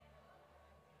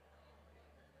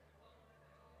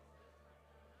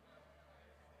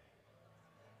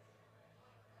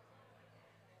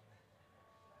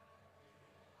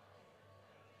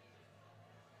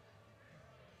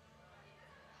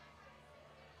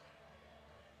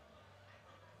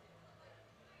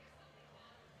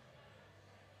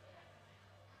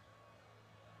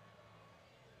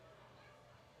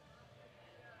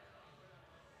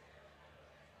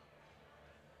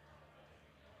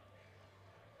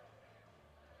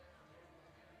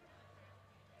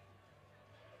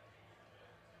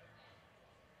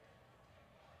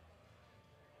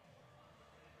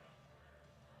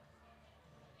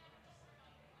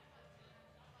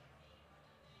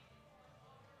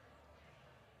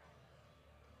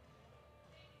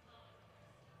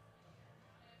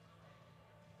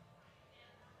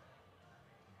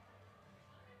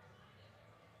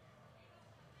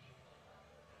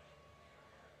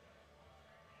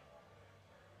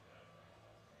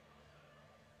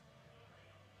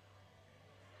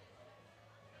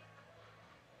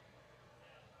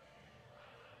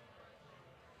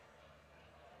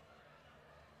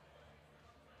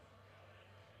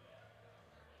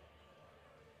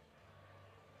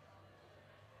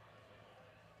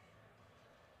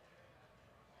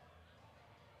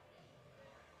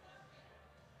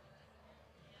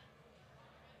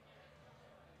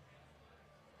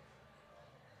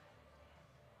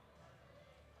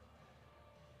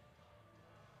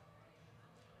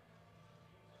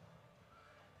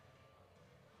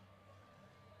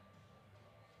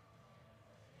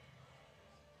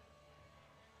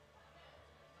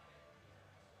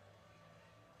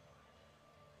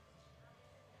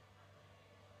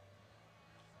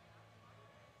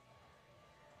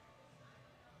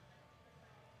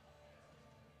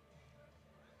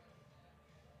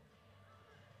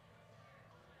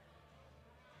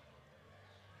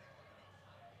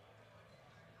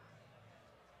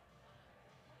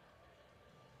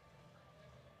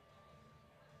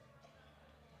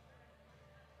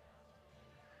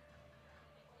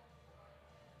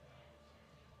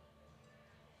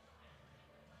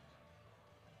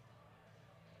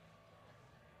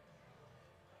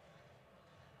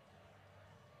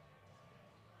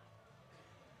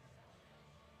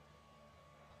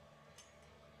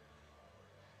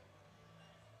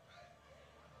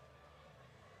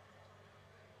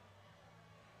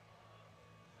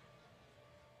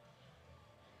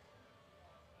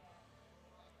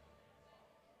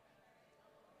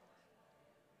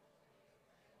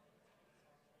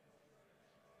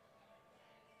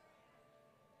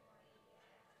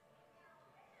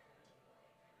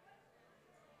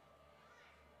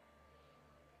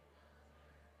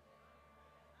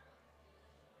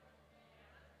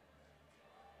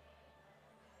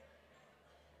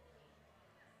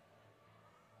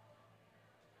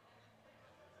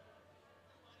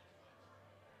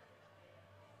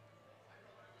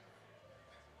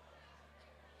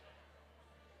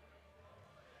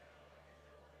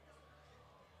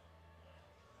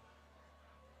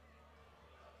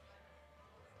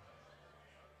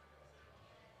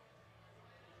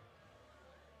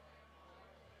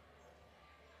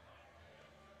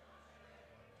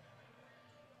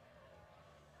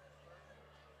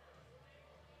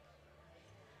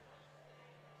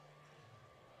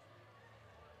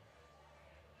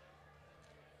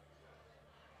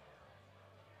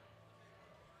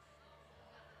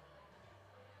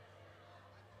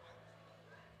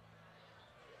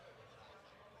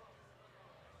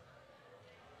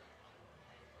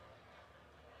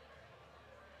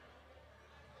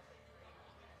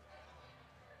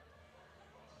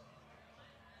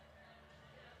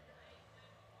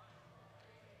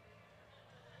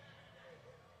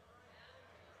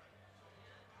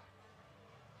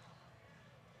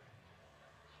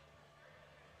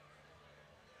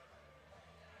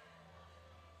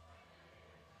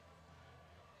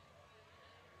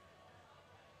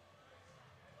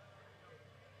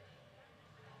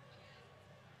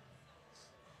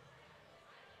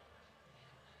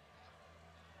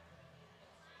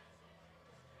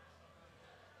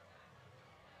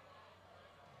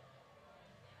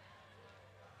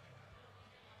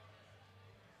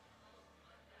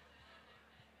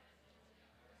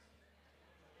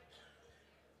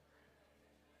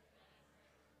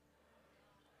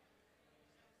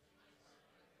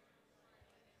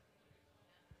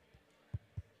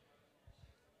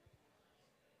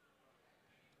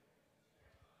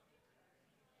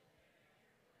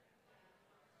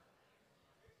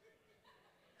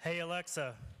Hey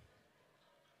Alexa.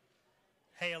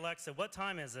 Hey Alexa, what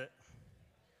time is it?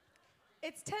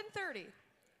 It's 10:30.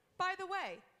 By the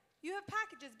way, you have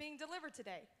packages being delivered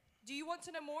today. Do you want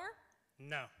to know more?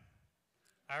 No.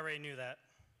 I already knew that.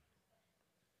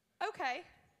 Okay.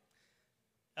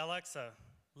 Alexa,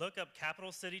 look up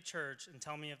Capital City Church and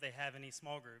tell me if they have any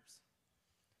small groups.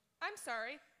 I'm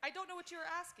sorry, I don't know what you're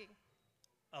asking.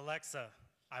 Alexa,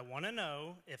 I want to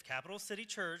know if Capital City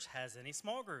Church has any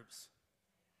small groups.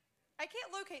 I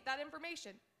can't locate that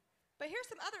information, but here's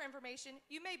some other information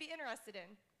you may be interested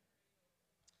in.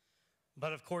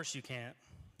 But of course you can't.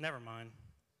 Never mind.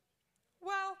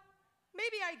 Well,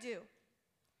 maybe I do.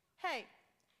 Hey,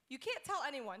 you can't tell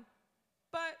anyone,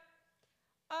 but,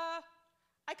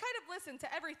 I kind of listen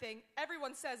to everything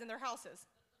everyone says in their houses.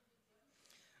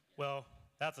 Well,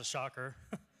 that's a shocker.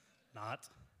 Not.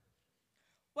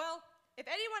 Well, if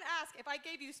anyone asks if I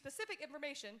gave you specific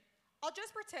information, I'll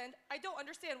just pretend I don't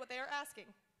understand what they are asking.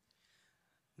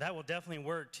 That will definitely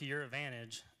work to your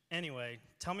advantage. Anyway,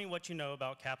 tell me what you know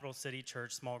about Capital City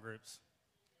Church small groups.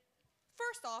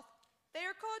 First off, they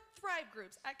are called Thrive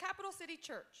Groups at Capital City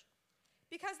Church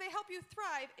because they help you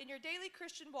thrive in your daily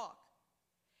Christian walk.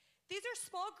 These are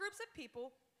small groups of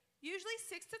people, usually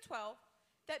 6 to 12,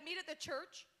 that meet at the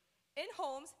church, in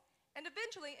homes, and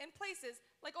eventually in places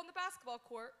like on the basketball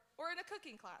court or in a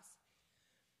cooking class.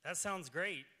 That sounds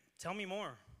great. Tell me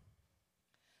more.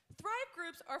 Thrive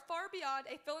Groups are far beyond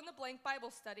a fill-in-the-blank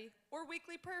Bible study or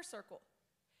weekly prayer circle.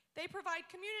 They provide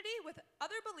community with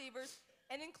other believers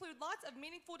and include lots of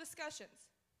meaningful discussions.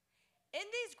 In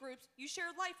these groups, you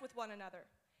share life with one another,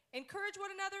 encourage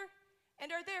one another,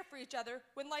 and are there for each other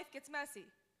when life gets messy.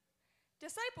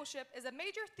 Discipleship is a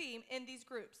major theme in these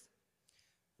groups.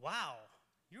 Wow,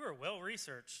 you are well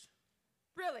researched.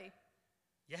 Really?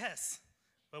 Yes,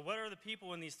 but what are the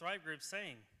people in these Thrive groups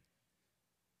saying?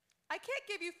 I can't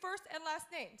give you first and last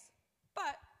names,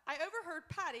 but I overheard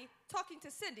Patty talking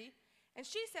to Cindy, and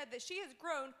she said that she has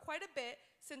grown quite a bit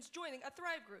since joining a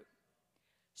Thrive group.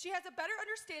 She has a better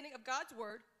understanding of God's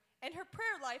Word, and her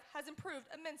prayer life has improved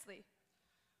immensely.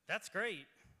 That's great.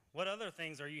 What other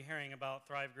things are you hearing about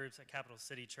Thrive groups at Capital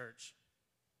City Church?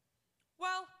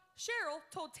 Well, Cheryl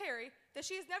told Terry that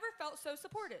she has never felt so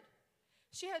supported.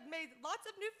 She had made lots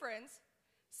of new friends,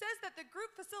 says that the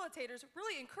group facilitators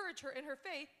really encourage her in her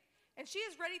faith, and she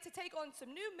is ready to take on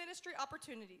some new ministry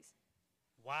opportunities.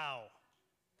 Wow,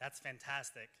 that's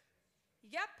fantastic.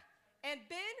 Yep, and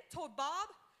Ben told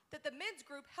Bob that the men's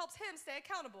group helps him stay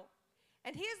accountable,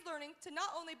 and he is learning to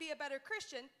not only be a better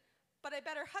Christian, but a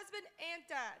better husband and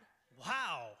dad.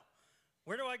 Wow,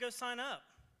 where do I go sign up?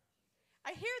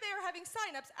 I hear they are having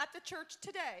sign-ups at the church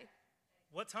today.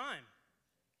 What time?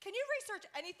 Can you research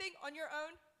anything on your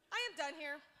own? I am done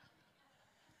here.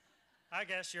 I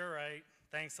guess you're right.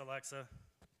 Thanks, Alexa.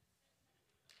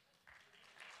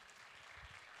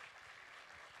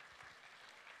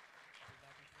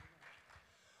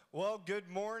 Well, good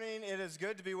morning. It is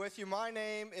good to be with you. My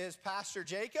name is Pastor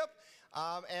Jacob.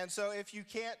 And so if you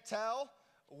can't tell,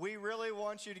 we really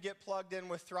want you to get plugged in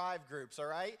with Thrive Groups, all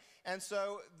right? And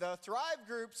so the Thrive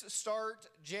Groups start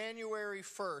January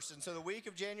 1st. And so the week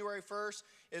of January 1st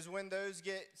is when those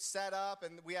get set up.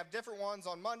 And we have different ones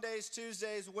on Mondays,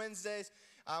 Tuesdays, Wednesdays.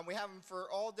 We have them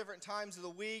for all different times of the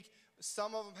week.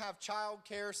 Some of them have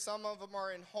childcare. Some of them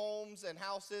are in homes and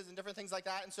houses and different things like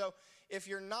that. And so if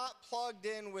you're not plugged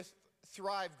in with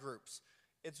Thrive Groups,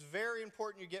 it's very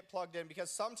important you get plugged in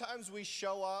because sometimes we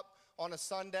show up on a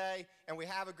Sunday and we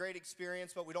have a great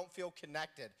experience, but we don't feel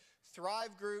connected.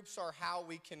 Thrive Groups are how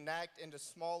we connect into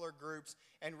smaller groups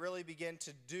and really begin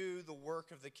to do the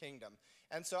work of the kingdom.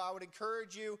 And so I would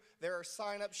encourage you, there are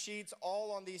sign-up sheets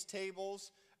all on these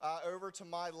tables over to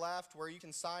my left where you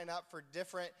can sign up for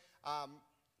different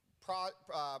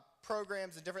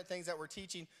programs and different things that we're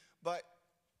teaching, but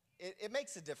it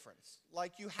makes a difference.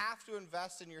 Like, you have to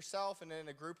invest in yourself and in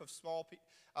a group of small people,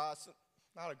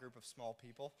 not a group of small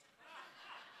people.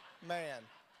 Man,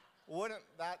 wouldn't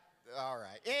that, all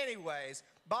right. Anyways,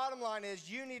 bottom line is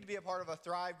you need to be a part of a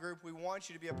Thrive group. We want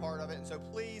you to be a part of it, and so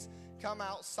please come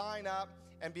out, sign up,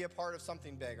 and be a part of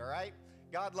something big, all right?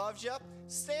 God loves you.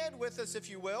 Stand with us if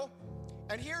you will.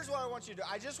 And here's what I want you to do.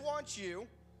 I just want you,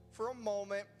 for a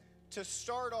moment, to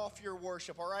start off your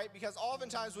worship, all right? Because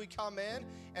oftentimes we come in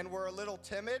and we're a little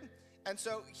timid. And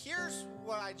so here's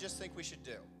what I just think we should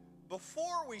do.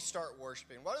 Before we start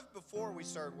worshiping, what if before we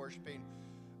started worshiping,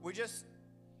 we just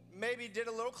maybe did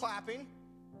a little clapping?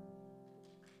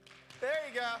 There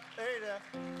you go. There you go.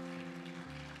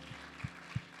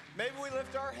 Maybe we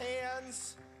lift our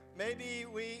hands. Maybe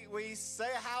we say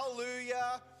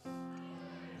hallelujah.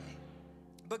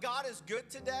 But God is good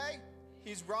today.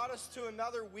 He's brought us to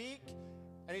another week,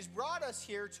 and He's brought us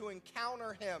here to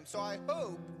encounter Him. So I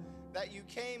hope that you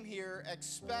came here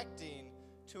expecting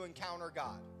to encounter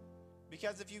God.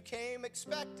 Because if you came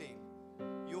expecting,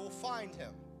 you will find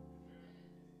Him.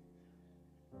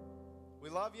 We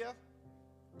love you.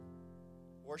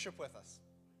 Worship with us.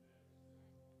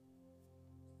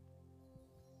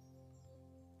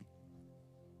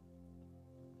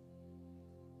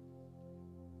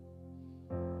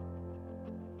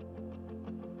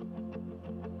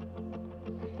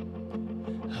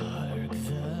 Hark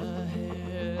the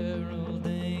herald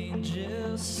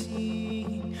angels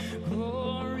sing,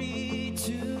 glory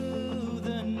to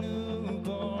the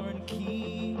newborn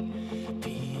King.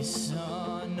 Peace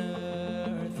on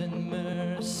earth and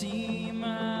mercy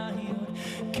mild,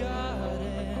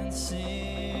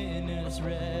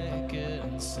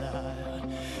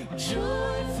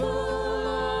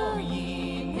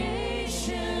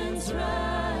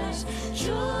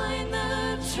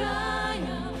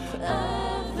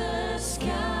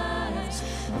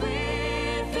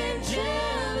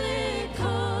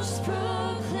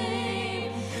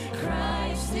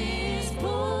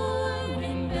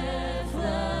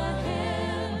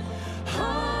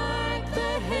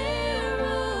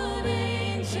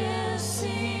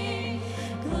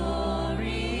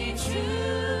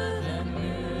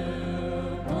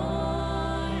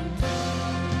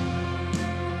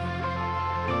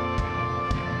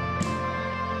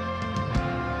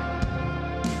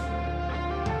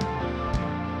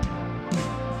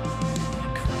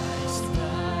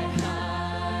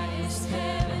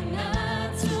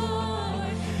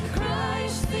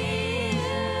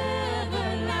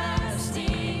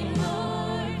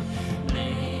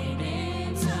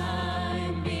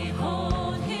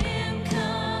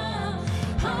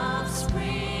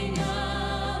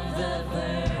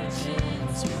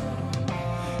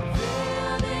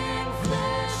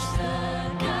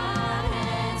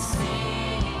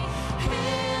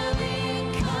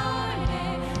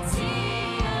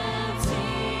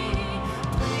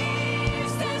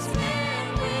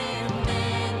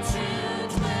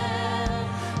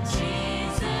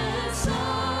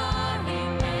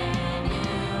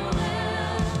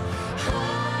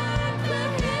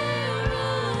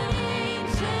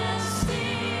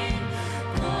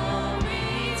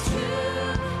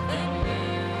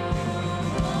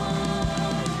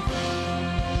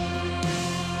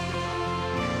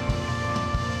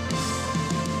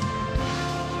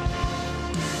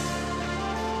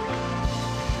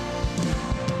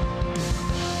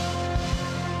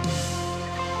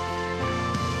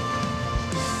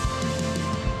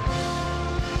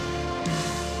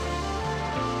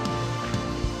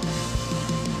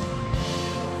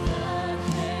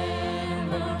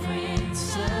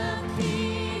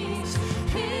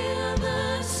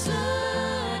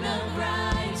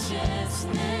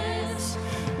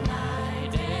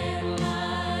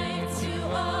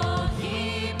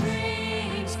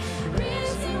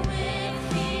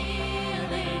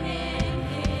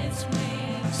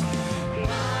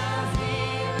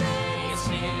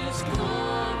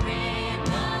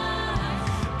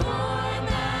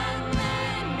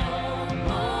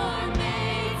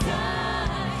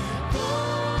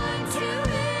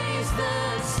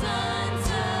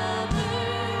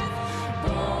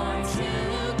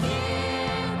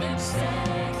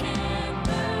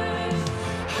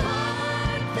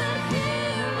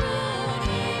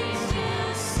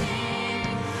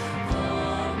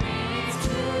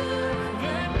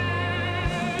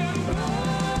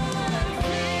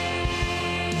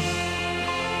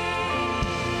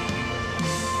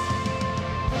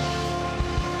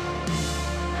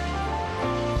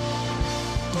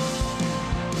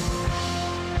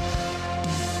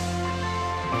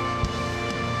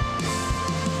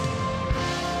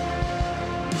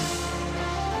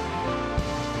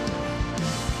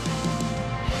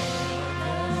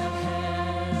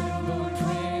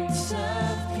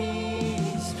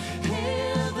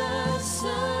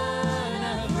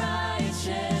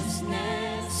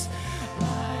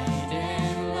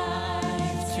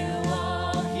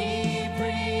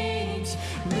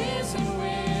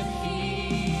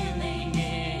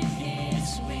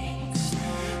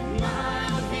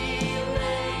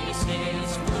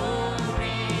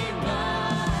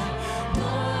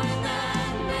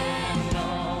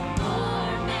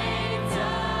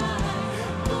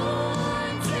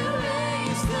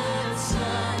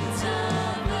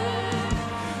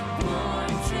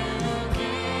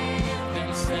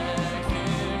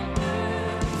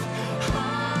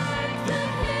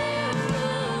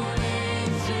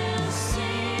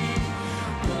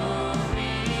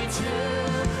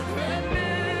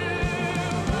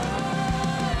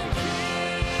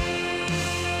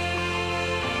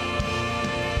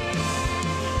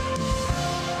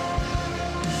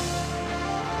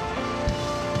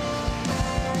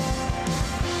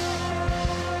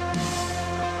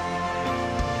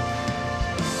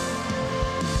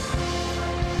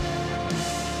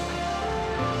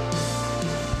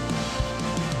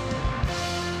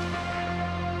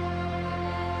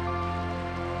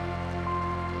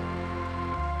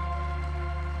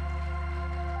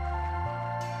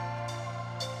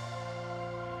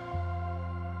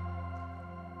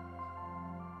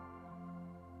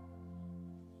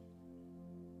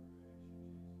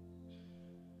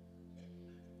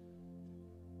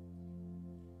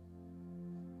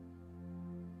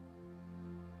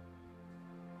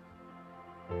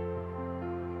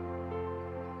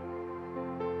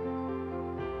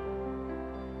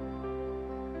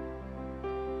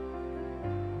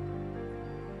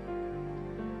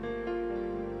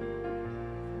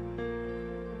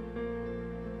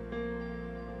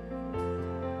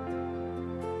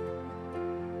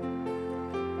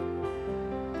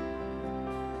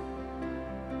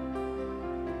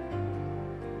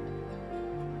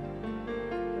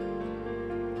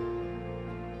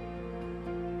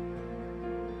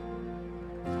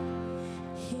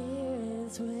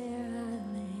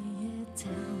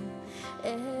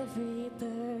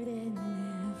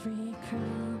 my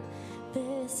crown.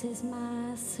 This is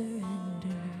my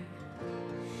surrender.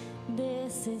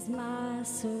 This is my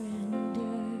surrender.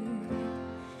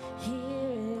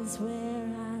 Here is where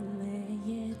I lay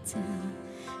it down.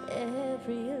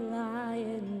 Every lie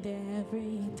and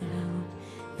every doubt.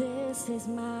 This is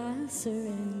my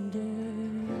surrender.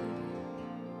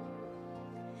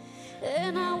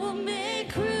 And I will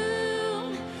make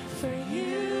room for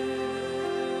you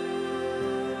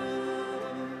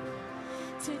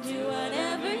to do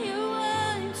whatever you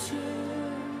want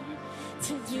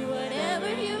to do whatever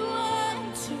you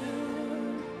want to.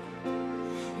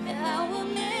 And I will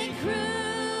make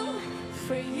room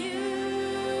for you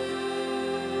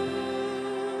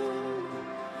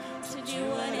to do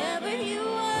whatever you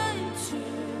want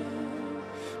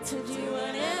to do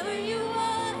whatever you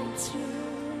want to.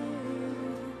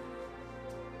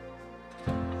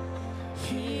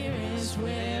 Here is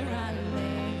where I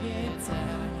lay it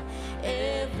down.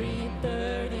 Every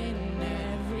burden,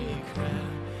 every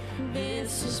crown.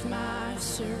 This is my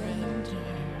surrender.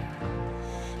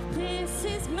 This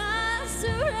is my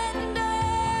surrender.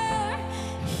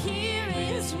 Here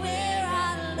is where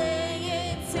I lay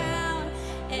it down.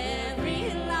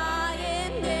 Every lie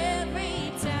and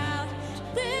every doubt.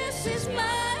 This is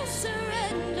my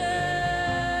surrender.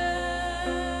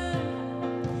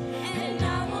 And I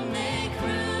will make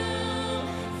room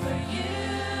for you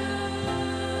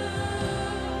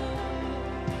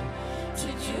to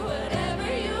do whatever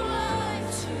you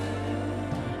want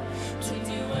to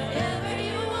do whatever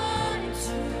you want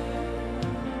to.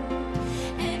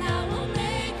 And I will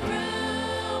make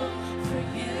room for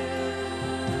you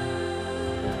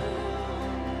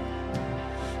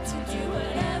to do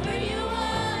whatever you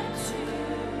want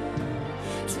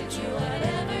to do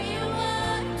whatever you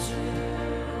want to.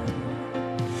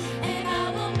 And I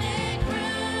will make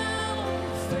room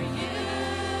for you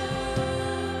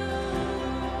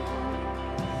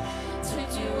to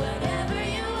do whatever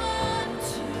you want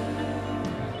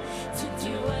to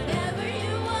do whatever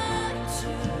you want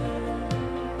to.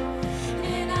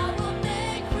 And I will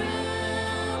make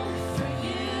room for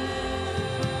you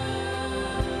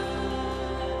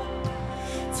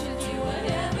to do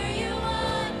whatever you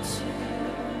want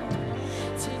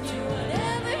to do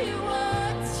whatever you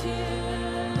want to.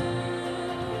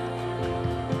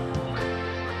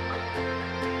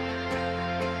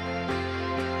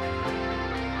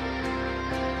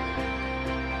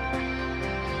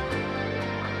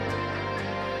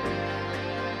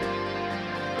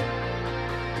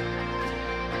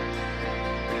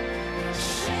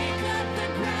 Shake up the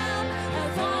ground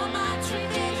of all my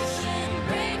tradition.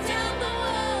 Break down the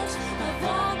walls of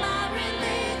all my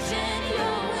religion.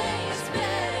 Your way is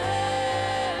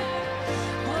better.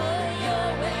 Oh, your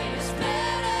way is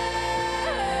better.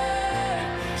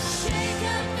 Shake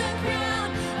up the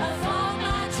ground of all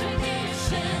my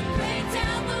tradition. Break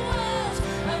down the walls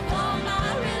of all my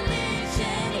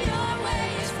religion. Your way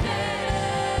is better.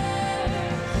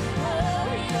 Oh,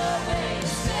 your way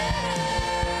is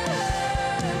better.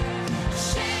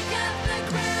 Shake up the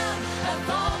ground of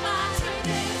all my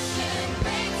tradition.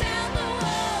 Break down the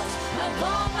walls of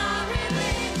all my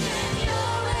religion.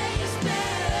 Your way is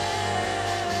better.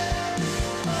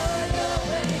 Oh, your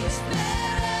way is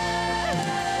better.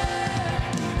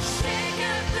 Shake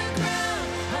up the ground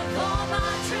of all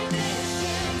my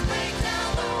tradition. Break down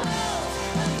the walls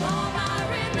of all my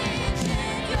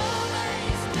religion. Your way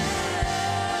is better.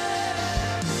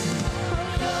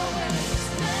 Your way is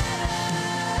better.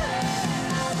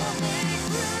 I will make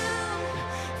room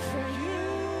for you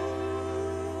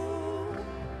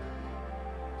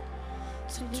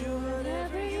to do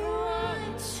whatever you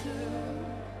want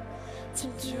to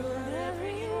do whatever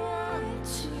you want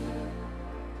to.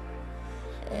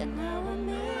 And I will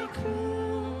make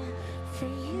room for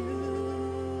you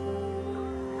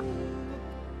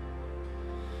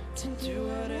to do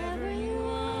whatever you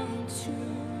want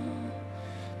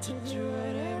to do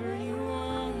whatever you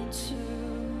want to.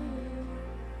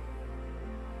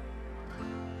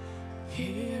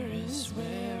 Here is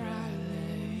where I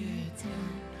lay it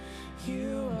down.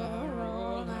 You are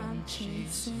all I'm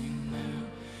chasing now.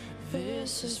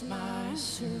 This is my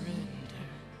surrender.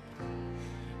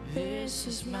 This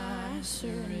is my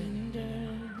surrender.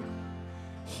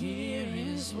 Here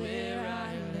is where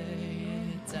I lay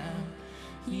it down.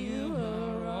 You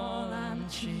are all I'm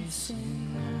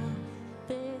chasing now.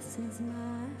 This is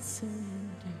my surrender.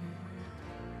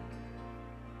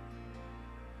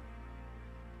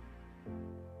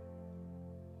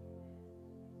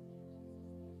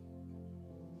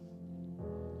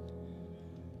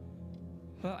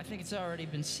 Well, I think it's already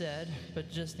been said,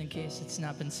 but just in case it's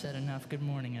not been said enough, good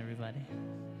morning, everybody.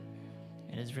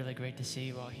 It is really great to see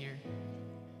you all here.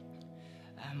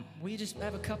 We just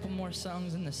have a couple more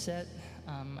songs in the set.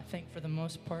 I think for the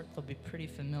most part they'll be pretty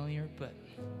familiar, but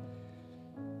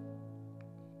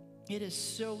it is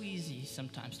so easy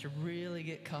sometimes to really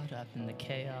get caught up in the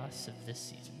chaos of this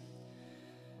season.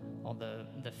 All the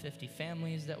 50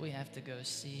 families that we have to go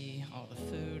see, all the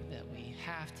food that we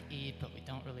have to eat but we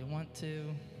don't really want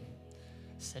to.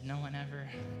 Said no one ever.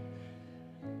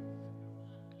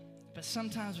 But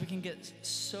sometimes we can get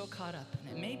so caught up in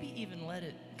it, maybe even let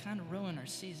it kind of ruin our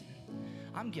season.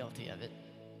 I'm guilty of it.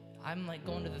 I'm like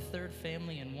going to the third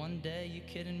family in one day. You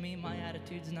kidding me? My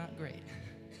attitude's not great.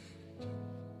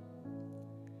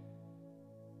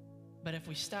 But if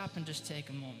we stop and just take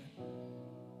a moment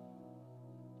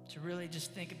to really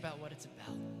just think about what it's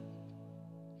about.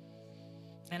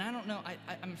 And I don't know,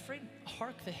 I'm afraid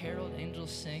Hark the Herald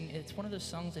Angels Sing, it's one of those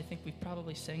songs I think we've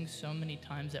probably sang so many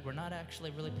times that we're not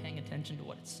actually really paying attention to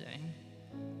what it's saying.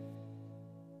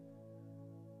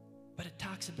 But it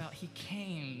talks about he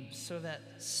came so that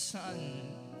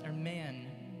son or man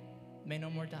may no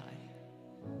more die.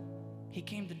 He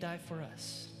came to die for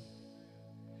us.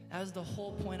 That was the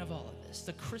whole point of all of this.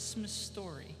 The Christmas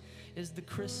story is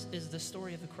the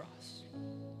story of the cross.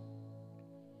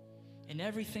 And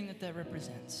everything that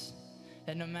represents.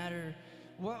 That no matter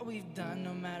what we've done,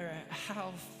 no matter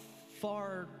how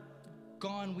far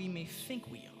gone we may think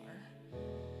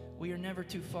we are never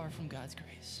too far from God's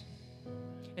grace.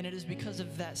 And it is because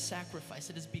of that sacrifice.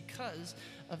 It is because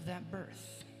of that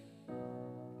birth.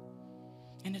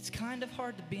 And it's kind of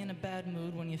hard to be in a bad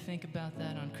mood when you think about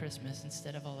that on Christmas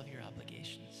instead of all of your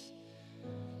obligations.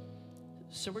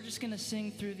 So we're just going to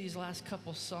sing through these last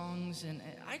couple songs, and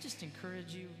I just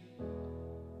encourage you,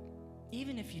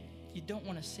 even if you don't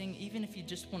want to sing, even if you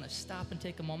just want to stop and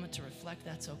take a moment to reflect,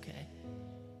 that's okay.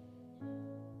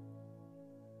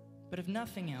 But if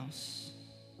nothing else,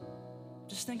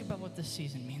 just think about what this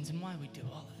season means and why we do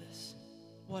all of this,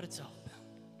 what it's all about.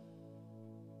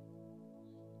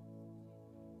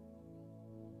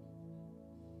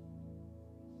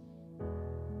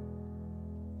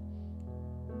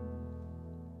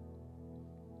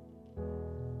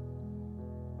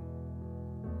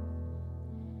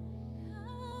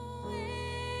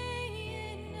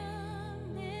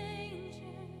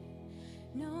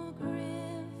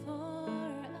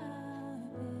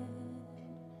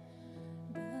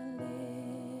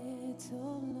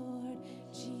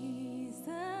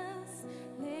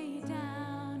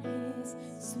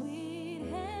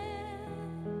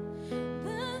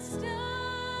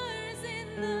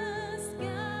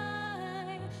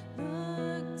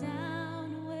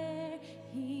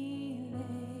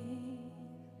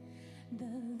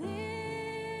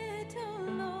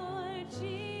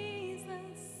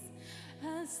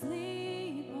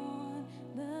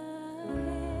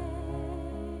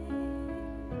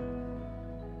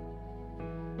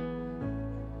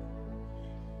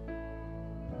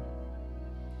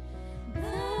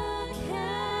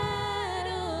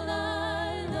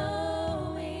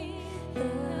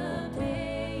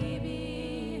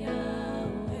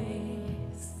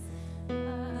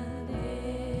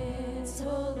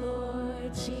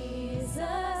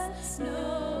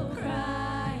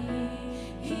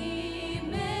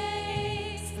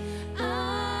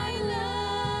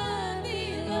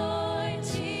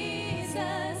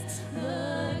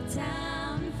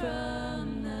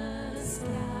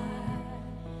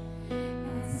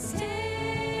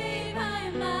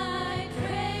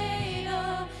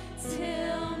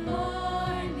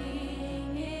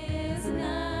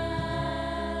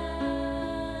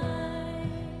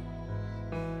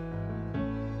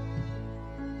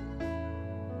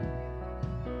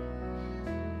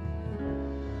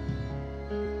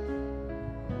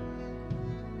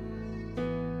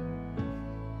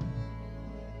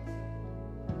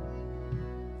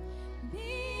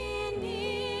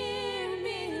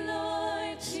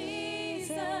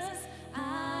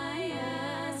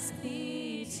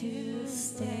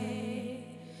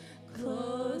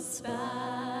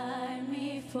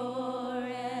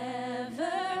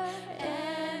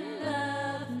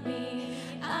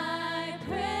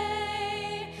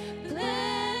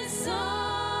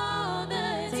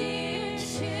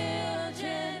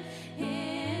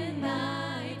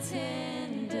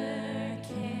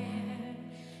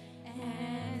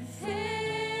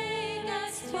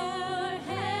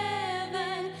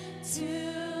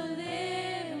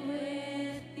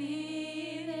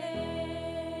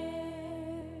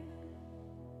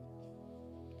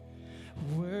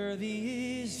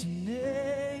 Worthy is your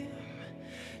name,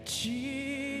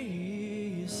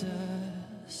 Jesus.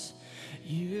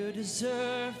 You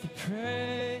deserve the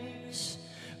praise.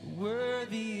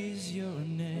 Worthy is your name.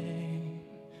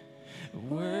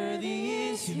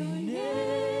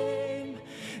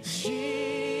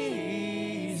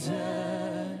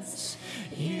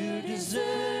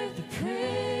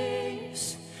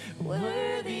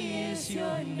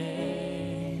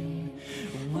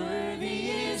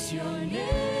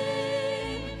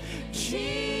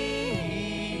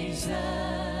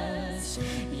 Jesus,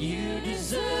 you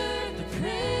deserve the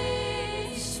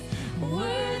praise.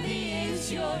 Worthy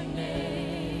is your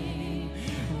name.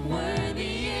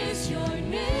 Worthy is your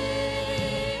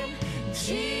name,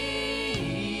 Jesus.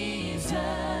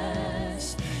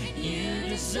 You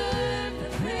deserve the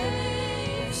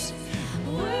praise.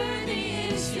 Worthy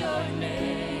is your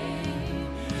name.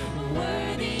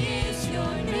 Worthy is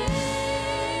your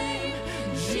name,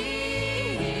 Jesus.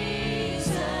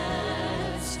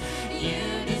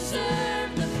 You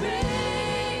deserve the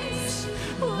praise.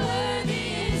 Worthy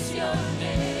is your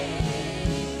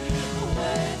name.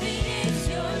 Worthy is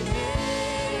your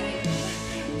name,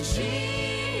 Jesus.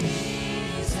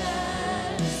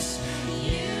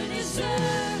 You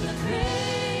deserve the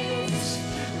praise.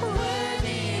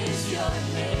 Worthy is your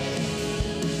name.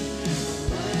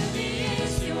 Worthy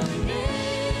is your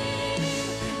name,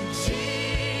 Jesus.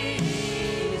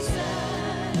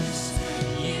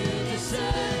 You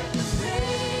deserve the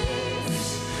praise.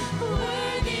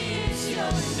 Worthy is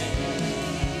your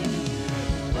name.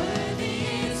 Worthy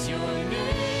is your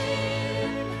name,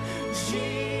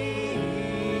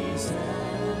 Jesus.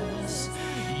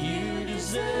 You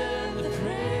deserve the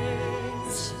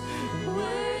praise.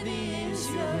 Worthy is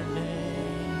your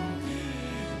name.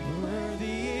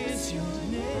 Worthy is your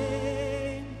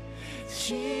name,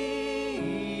 Jesus.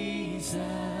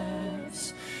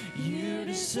 You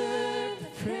deserve the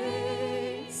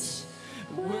praise.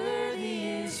 Worthy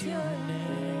is your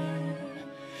name.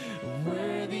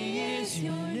 Worthy is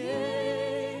your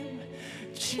name,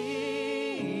 Jesus.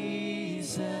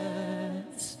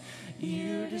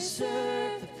 You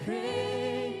deserve the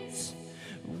praise.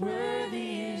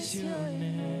 Worthy is your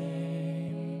name.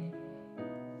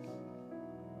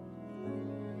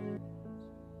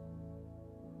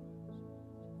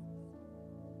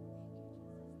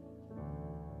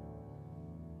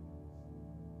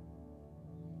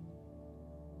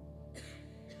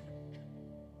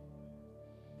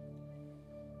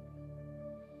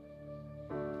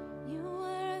 You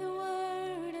were the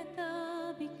Word at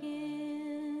the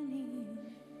beginning,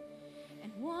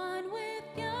 and one with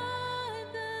God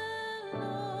the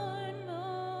Lord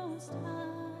Most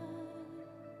High.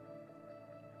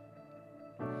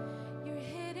 Your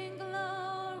hidden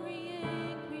glory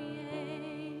in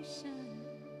creation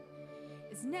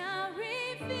is now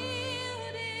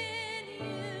revealed in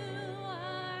you,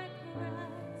 our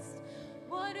Christ.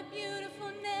 What a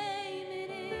beautiful name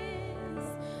it is.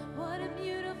 What a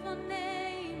beautiful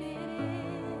name it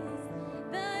is.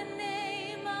 The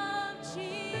name of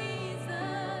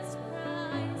Jesus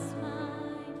Christ,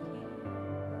 my King.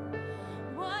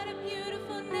 What a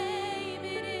beautiful name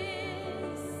it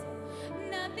is.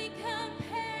 Nothing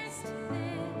compares to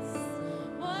this.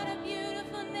 What a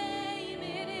beautiful name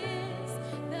it is.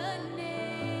 The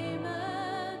name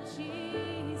of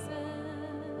Jesus.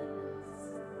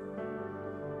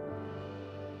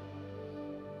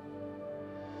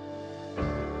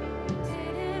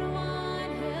 Didn't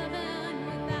want heaven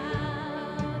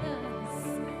without us.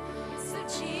 So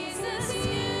Jesus,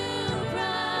 you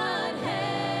brought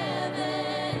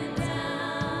heaven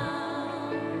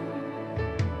down.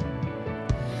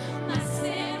 My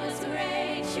sin was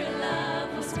great, your love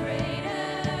was greater.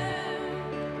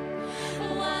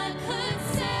 What could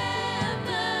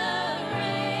separate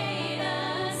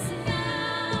us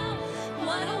now?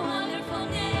 What a wonderful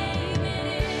name it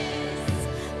is.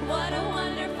 What a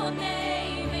wonderful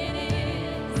name it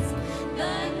is.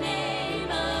 The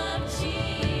name of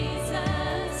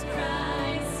Jesus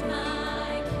Christ,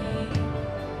 my King.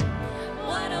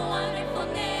 What a wonderful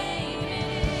name it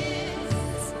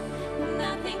is.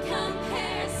 Nothing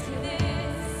compares to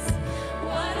this.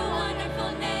 What a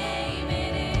wonderful name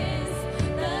it is.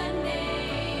 The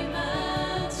name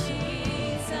of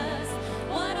Jesus.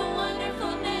 What a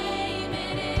wonderful name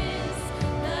it is.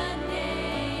 The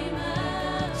name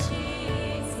of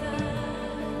Jesus.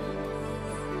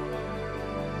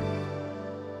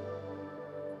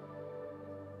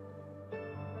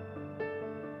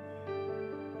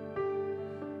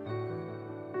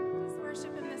 Let's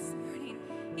worship him this morning.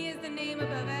 He is the name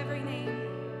above every name.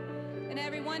 And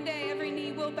one day every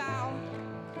knee will bow.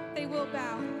 They will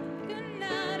bow. Could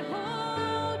not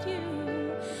hold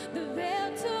you, the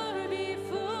veil tore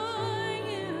before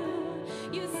you.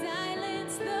 You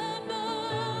silenced the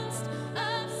boast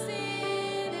of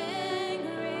sin and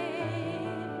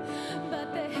grave.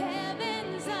 But the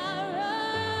heavens are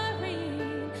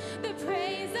roaring the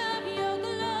praise of your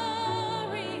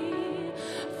glory.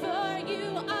 For you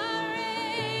are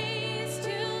raised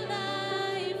to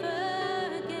life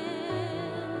again,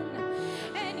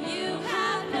 and you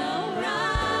have no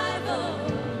rival.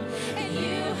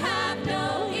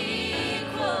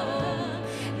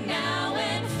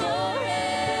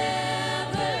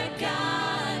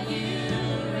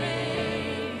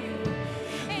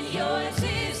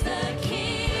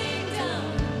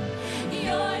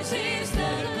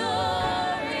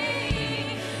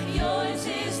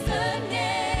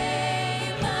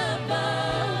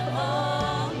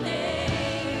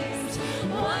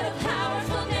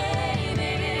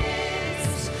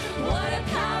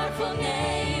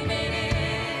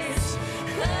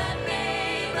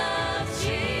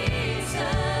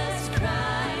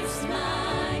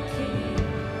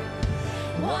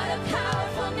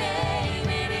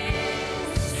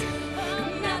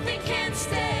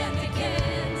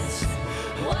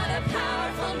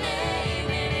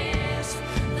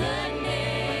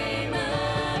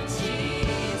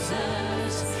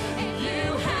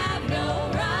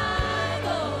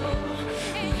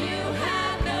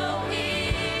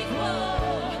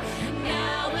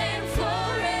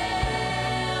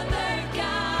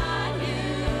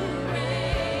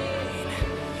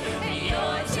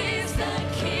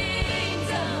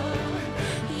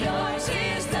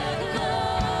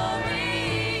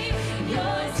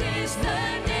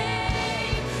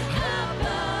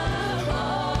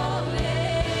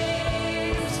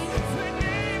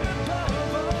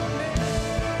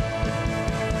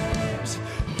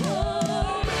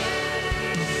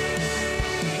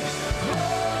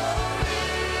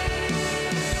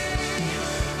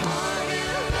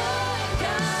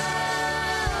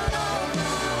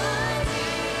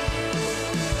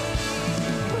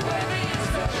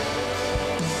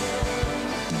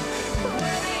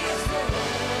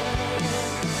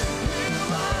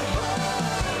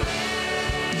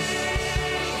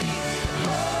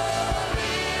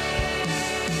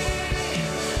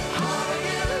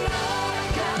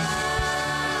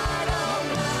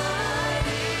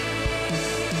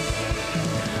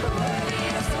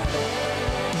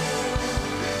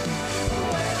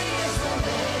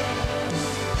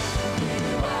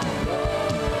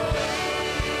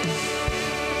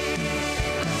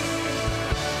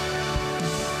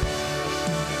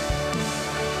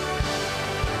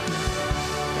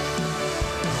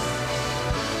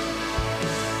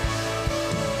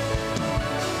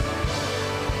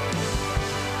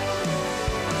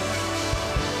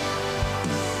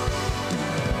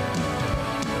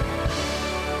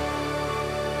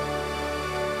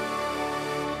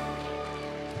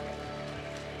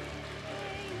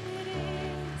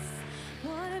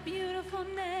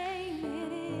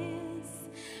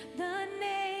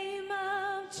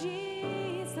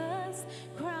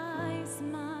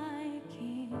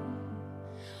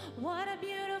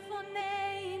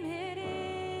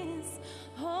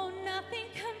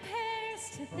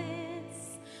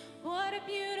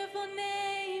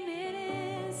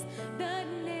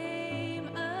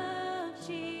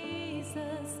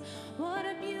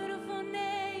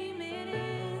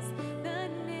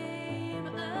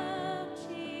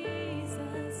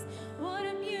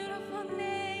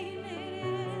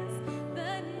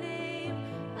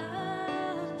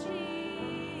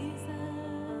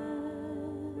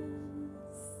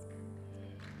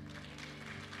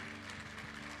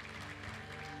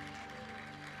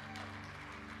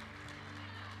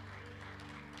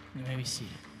 You may be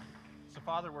seated. So,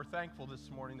 Father, we're thankful this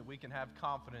morning that we can have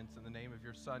confidence in the name of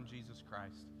your Son, Jesus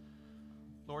Christ.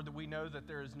 Lord, that we know that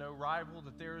there is no rival,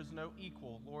 that there is no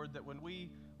equal. Lord, that when we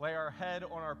lay our head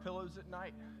on our pillows at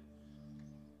night,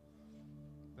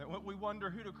 that when we wonder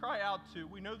who to cry out to,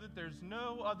 we know that there's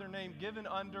no other name given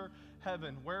under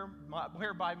heaven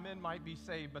whereby men might be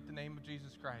saved but the name of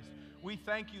Jesus Christ. We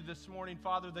thank you this morning,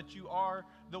 Father, that you are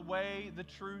the way, the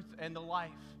truth, and the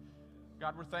life.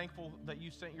 God, we're thankful that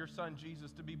you sent your Son, Jesus,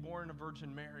 to be born of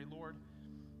Virgin Mary, Lord,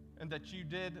 and that you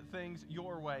did things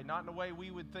your way, not in a way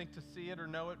we would think to see it or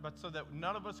know it, but so that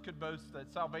none of us could boast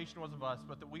that salvation was of us,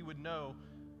 but that we would know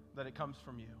that it comes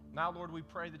from you. Now, Lord, we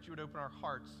pray that you would open our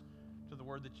hearts to the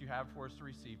word that you have for us to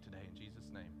receive today. In Jesus'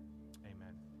 name,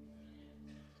 amen.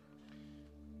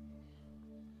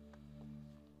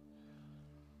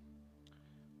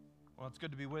 Well, it's good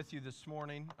to be with you this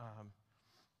morning.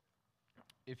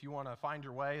 If you want to find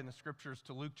your way in the scriptures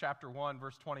to Luke chapter 1,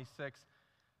 verse 26,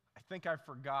 I think I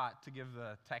forgot to give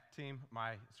the tech team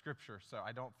my scripture, so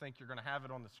I don't think you're going to have it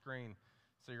on the screen.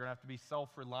 So you're going to have to be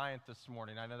self-reliant this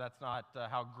morning. I know that's not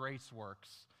how grace works,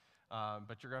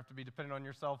 but you're going to have to be dependent on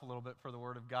yourself a little bit for the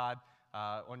Word of God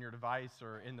on your device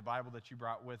or in the Bible that you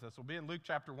brought with us. We'll be in Luke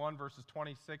chapter 1, verses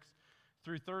 26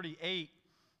 through 38,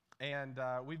 and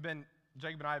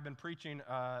Jacob and I have been preaching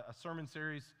a sermon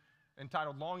series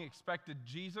entitled Long Expected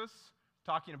Jesus,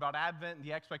 talking about Advent and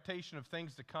the expectation of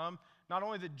things to come. Not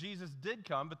only that Jesus did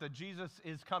come, but that Jesus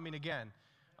is coming again.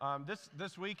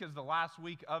 This week is the last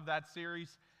week of that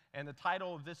series, and the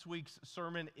title of this week's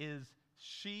sermon is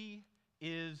She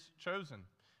is Chosen.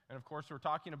 And of course, we're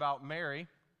talking about Mary,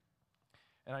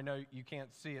 and I know you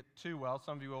can't see it too well.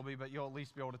 Some of you will be, but you'll at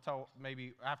least be able to tell,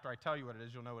 maybe after I tell you what it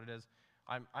is, you'll know what it is.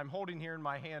 I'm holding here in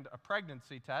my hand a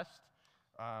pregnancy test.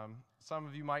 Some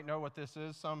of you might know what this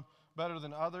is, some better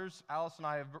than others. Alice and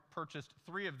I have purchased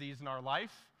 3 of these in our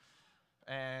life,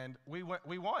 and we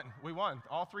won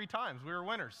all 3 times. We were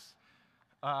winners.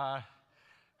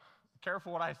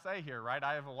 Careful what I say here, right?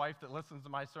 I have a wife that listens to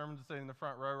my sermons sitting in the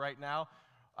front row right now.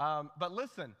 But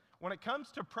listen, when it comes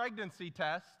to pregnancy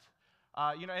tests,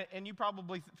 and you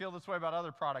probably feel this way about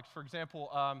other products. For example,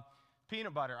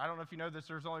 peanut butter. I don't know if you know this.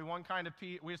 There's only one kind of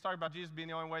we just talked about Jesus being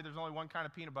the only way. There's only one kind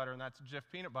of peanut butter, and that's Jif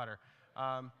peanut butter.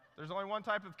 There's only one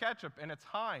type of ketchup, and it's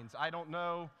Heinz. I don't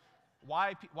know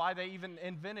why they even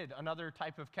invented another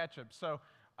type of ketchup. So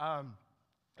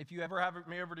if you ever have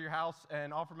me over to your house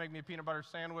and offer to make me a peanut butter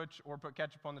sandwich or put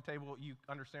ketchup on the table, you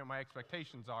understand what my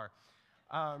expectations are.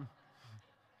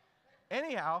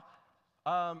 Anyhow,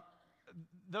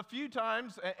 the few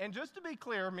times, and just to be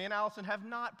clear, me and Allison have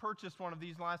not purchased one of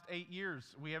these last 8 years.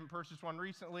 We haven't purchased one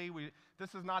recently.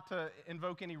 This is not to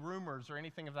invoke any rumors or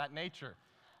anything of that nature.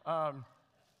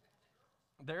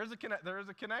 There is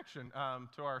a connection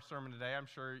to our sermon today. I'm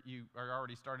sure you are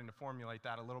already starting to formulate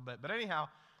that a little bit. But anyhow,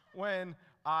 when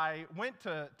I went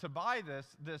to buy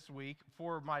this week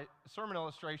for my sermon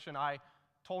illustration, I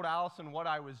told Allison what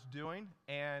I was doing,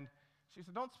 and she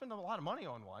said, "Don't spend a lot of money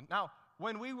on one." Now,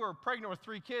 when we were pregnant with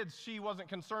 3 kids, she wasn't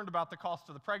concerned about the cost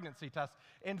of the pregnancy test.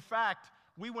 In fact,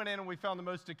 we went in and we found the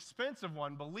most expensive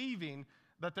one, believing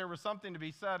that there was something to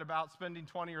be said about spending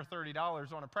 $20 or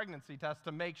 $30 on a pregnancy test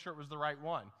to make sure it was the right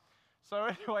one. So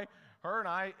anyway, her and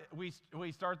I, we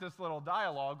start this little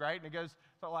dialogue, right? And it goes,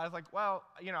 so I was like, well,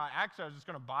 actually I was just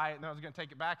going to buy it and then I was going to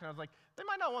take it back. And I was like, they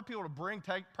might not want people to bring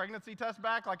pregnancy tests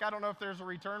back. Like, I don't know if there's a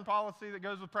return policy that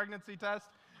goes with pregnancy tests.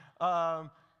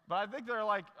 But I think they're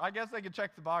like, I guess they could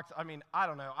check the box. I mean, I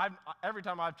don't know. Every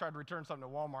time I've tried to return something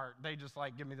to Walmart, they just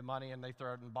give me the money and they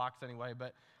throw it in the box anyway.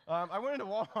 But I went into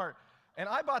Walmart and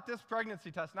I bought this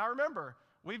pregnancy test. Now remember,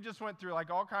 we've just went through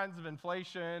all kinds of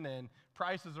inflation and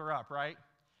prices are up, right?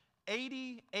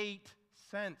 88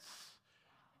 cents.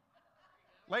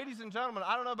 Ladies and gentlemen,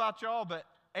 I don't know about y'all, but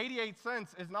 88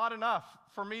 cents is not enough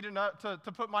for me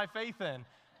to put my faith in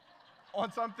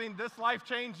on something this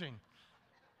life-changing.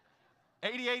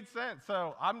 88 cents.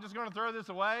 So I'm just going to throw this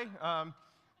away.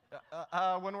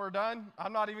 When we're done,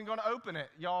 I'm not even going to open it.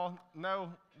 Y'all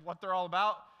know what they're all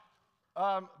about.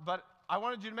 But I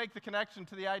wanted you to make the connection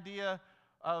to the idea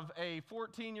of a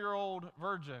 14-year-old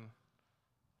virgin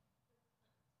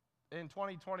in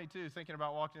 2022 thinking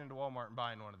about walking into Walmart and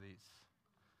buying one of these.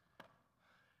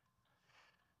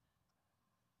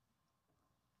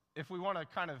 If we want to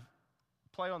kind of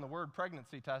play on the word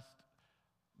pregnancy test,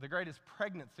 the greatest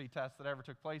pregnancy test that ever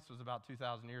took place was about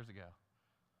 2,000 years ago.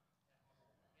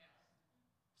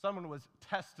 Someone was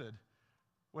tested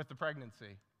with the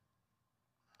pregnancy.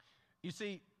 You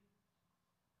see,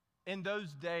 in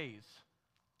those days,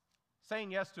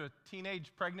 saying yes to a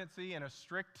teenage pregnancy and a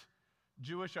strict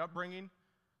Jewish upbringing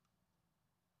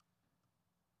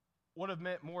would have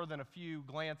meant more than a few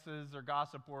glances or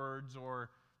gossip words or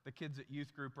the kids at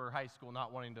youth group or high school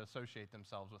not wanting to associate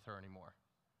themselves with her anymore.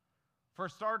 For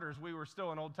starters, we were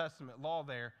still in Old Testament law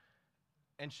there,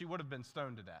 and she would have been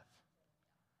stoned to death.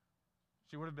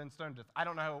 She would have been stoned to death. I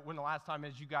don't know when the last time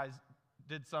is you guys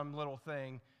did some little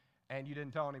thing and you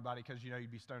didn't tell anybody because you know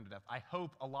you'd be stoned to death. I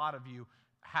hope a lot of you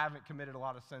haven't committed a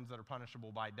lot of sins that are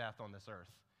punishable by death on this earth.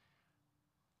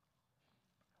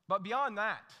 But beyond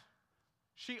that,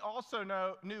 she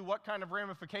also knew what kind of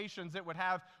ramifications it would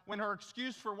have when her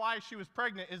excuse for why she was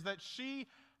pregnant is that she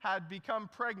had become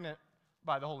pregnant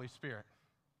by the Holy Spirit.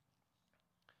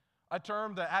 A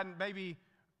term that hadn't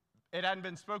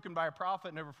been spoken by a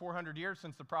prophet in over 400 years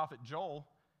since the prophet Joel,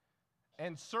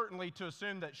 and certainly to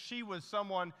assume that she was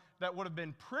someone that would have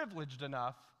been privileged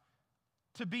enough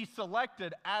to be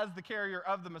selected as the carrier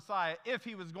of the Messiah if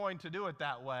he was going to do it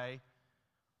that way,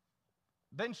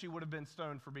 then she would have been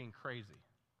stoned for being crazy.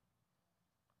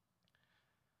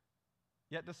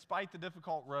 Yet despite the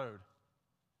difficult road,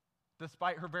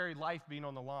 despite her very life being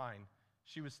on the line,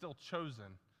 she was still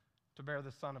chosen to bear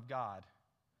the Son of God,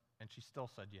 and she still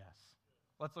said yes.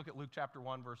 Let's look at Luke chapter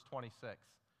 1, verse 26.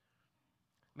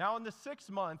 Now in the 6th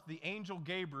month, the angel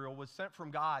Gabriel was sent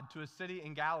from God to a city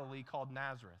in Galilee called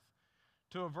Nazareth,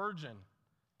 to a virgin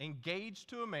engaged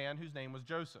to a man whose name was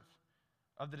Joseph,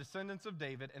 of the descendants of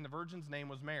David, and the virgin's name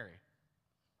was Mary.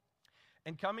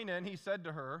 And coming in, he said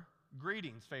to her,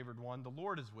 "Greetings, favored one, the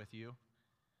Lord is with you."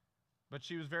 But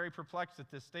she was very perplexed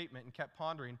at this statement and kept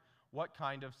pondering what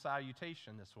kind of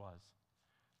salutation this was.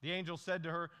 The angel said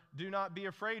to her, "Do not be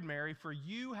afraid, Mary, for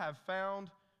you have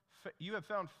found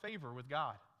favor with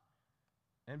God.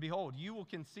 And behold, you will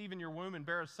conceive in your womb and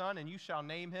bear a son, and you shall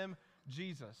name him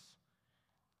Jesus.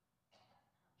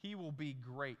 He will be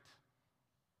great,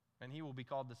 and he will be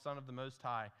called the Son of the Most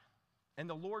High. And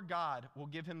the Lord God will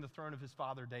give him the throne of his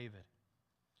father David.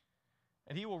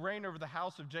 And he will reign over the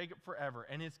house of Jacob forever,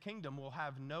 and his kingdom will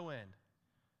have no end."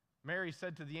 Mary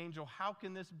said to the angel, "How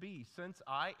can this be, since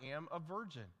I am a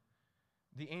virgin?"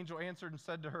 The angel answered and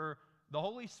said to her, "The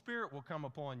Holy Spirit will come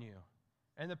upon you,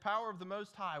 and the power of the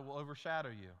Most High will overshadow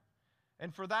you.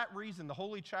 And for that reason, the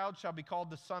Holy Child shall be called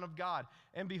the Son of God.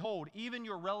 And behold, even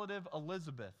your relative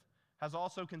Elizabeth has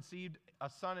also conceived a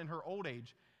son in her old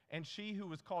age, and she who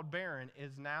was called barren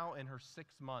is now in her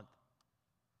 6th month.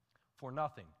 For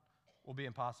nothing will be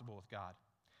impossible with God."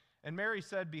 And Mary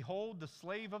said, "Behold, the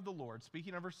slave of the Lord,"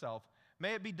 speaking of herself,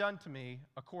 "may it be done to me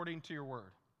according to your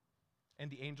word." And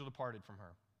the angel departed from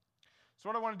her. So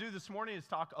what I want to do this morning is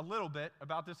talk a little bit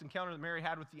about this encounter that Mary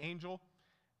had with the angel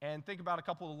and think about a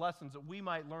couple of lessons that we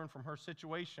might learn from her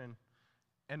situation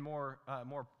and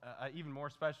even more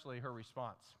especially her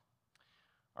response.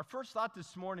 Our first thought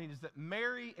this morning is that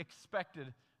Mary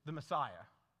expected the Messiah,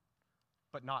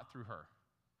 but not through her.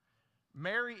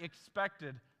 Mary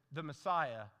expected the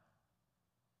Messiah,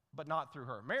 but not through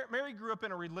her. Mary grew up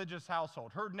in a religious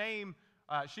household. Her name,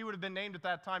 she would have been named at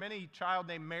that time. Any child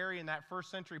named Mary in that 1st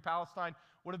century Palestine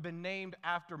would have been named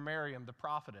after Miriam, the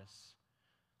prophetess.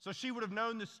 So she would have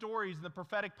known the stories and the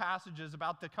prophetic passages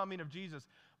about the coming of Jesus.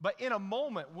 But in a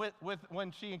moment,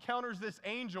 when she encounters this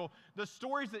angel, the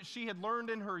stories that she had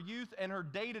learned in her youth and her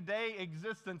day-to-day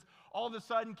existence all of a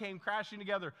sudden came crashing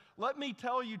together. Let me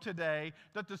tell you today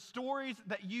that the stories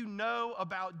that you know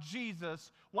about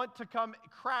Jesus want to come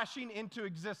crashing into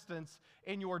existence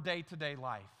in your day-to-day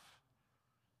life.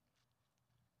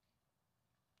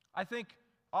 I think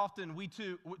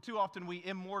too often we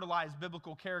immortalize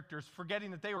biblical characters,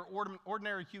 forgetting that they were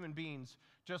ordinary human beings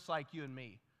just like you and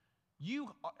me.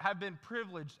 You have been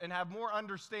privileged and have more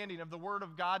understanding of the Word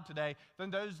of God today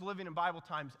than those living in Bible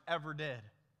times ever did.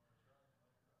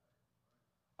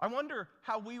 I wonder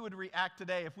how we would react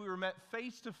today if we were met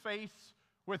face to face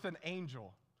with an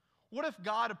angel. What if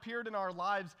God appeared in our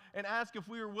lives and asked if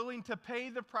we were willing to pay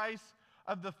the price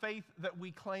of the faith that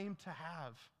we claim to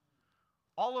have?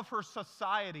 All of her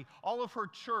society, all of her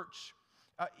church,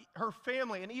 her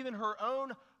family, and even her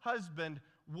own husband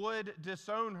would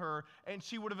disown her, and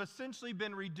she would have essentially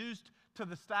been reduced to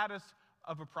the status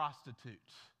of a prostitute.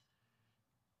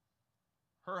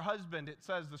 Her husband, it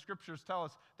says, the scriptures tell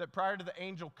us that prior to the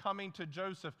angel coming to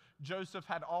Joseph, Joseph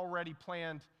had already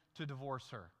planned to divorce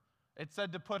her. It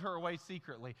said to put her away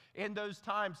secretly. In those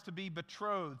times, to be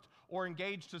betrothed or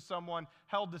engaged to someone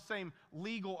held the same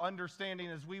legal understanding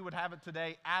as we would have it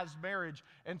today as marriage.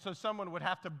 And so someone would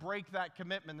have to break that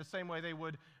commitment the same way they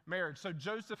would marriage. So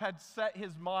Joseph had set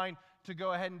his mind to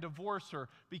go ahead and divorce her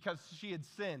because she had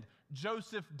sinned.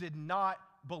 Joseph did not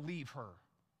believe her.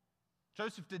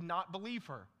 Joseph did not believe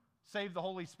her, save the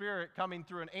Holy Spirit coming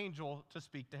through an angel to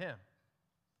speak to him.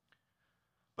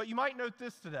 But you might note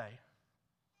this today.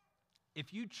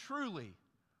 If you truly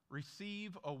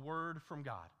receive a word from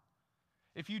God,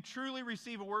 if you truly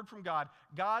receive a word from God,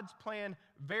 God's plan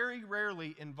very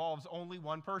rarely involves only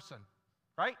one person,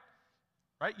 right?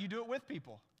 Right? You do it with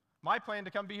people. My plan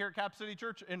to come be here at Cap City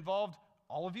Church involved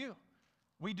all of you.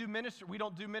 We do ministry. We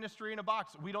don't do ministry in a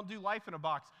box. We don't do life in a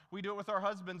box. We do it with our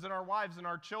husbands and our wives and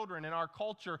our children and our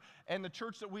culture and the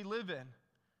church that we live in.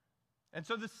 And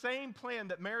so the same plan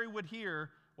that Mary would hear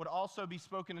would also be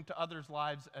spoken into others'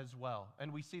 lives as well.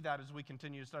 And we see that as we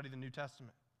continue to study the New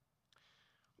Testament.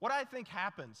 What I think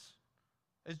happens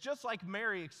is just like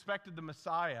Mary expected the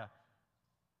Messiah,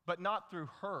 but not through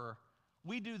her,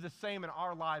 we do the same in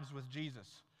our lives with Jesus.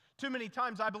 Too many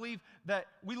times I believe that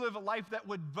we live a life that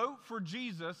would vote for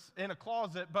Jesus in a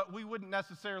closet, but we wouldn't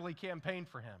necessarily campaign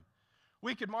for him.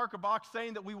 We could mark a box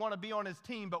saying that we want to be on his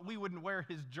team, but we wouldn't wear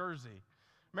his jersey.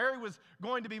 Mary was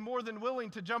going to be more than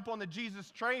willing to jump on the Jesus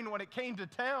train when it came to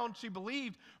town, she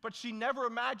believed, but she never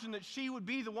imagined that she would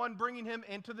be the one bringing him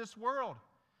into this world.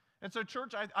 And so,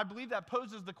 church, I believe that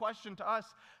poses the question to us,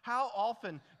 how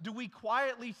often do we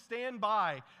quietly stand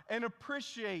by and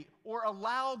appreciate or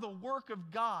allow the work of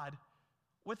God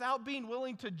without being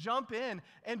willing to jump in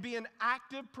and be an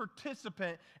active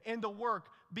participant in the work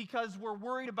because we're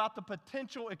worried about the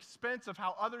potential expense of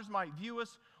how others might view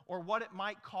us or what it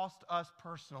might cost us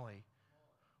personally?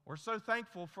 We're so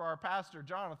thankful for our pastor,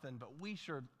 Jonathan, but we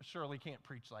surely can't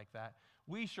preach like that.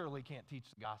 We surely can't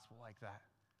teach the gospel like that.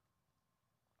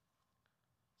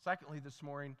 Secondly, this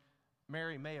morning,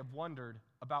 Mary may have wondered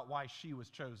about why she was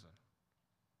chosen.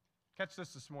 Catch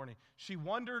this morning. She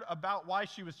wondered about why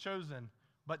she was chosen,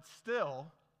 but still,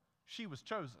 she was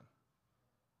chosen.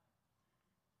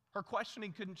 Her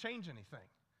questioning couldn't change anything.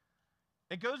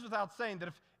 It goes without saying that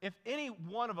if any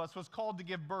one of us was called to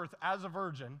give birth as a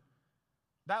virgin,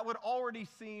 that would already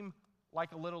seem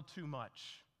like a little too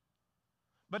much.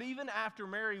 But even after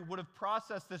Mary would have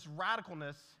processed this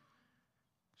radicalness,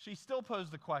 she still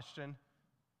posed the question,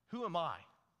 who am I?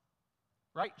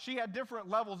 Right? She had different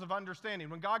levels of understanding.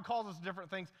 When God calls us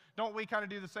different things, don't we kind of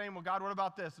do the same? Well, God, what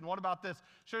about this? And what about this?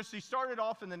 So she started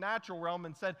off in the natural realm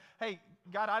and said, hey,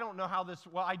 God, I don't know how this,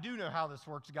 well, I do know how this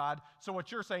works, God, so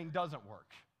what you're saying doesn't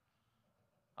work.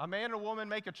 A man and a woman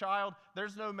make a child.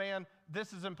 There's no man.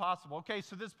 This is impossible. Okay,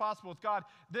 so this is possible with God.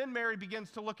 Then Mary begins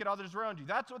to look at others around you.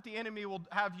 That's what the enemy will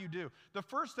have you do. The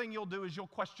first thing you'll do is you'll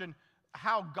question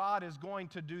how God is going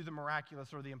to do the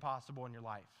miraculous or the impossible in your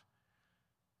life.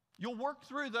 You'll work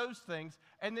through those things,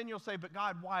 and then you'll say, but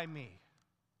God, why me?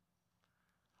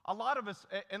 A lot of us,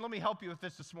 and let me help you with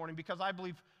this morning, because I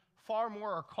believe far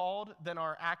more are called than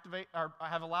are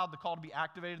have allowed the call to be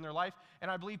activated in their life,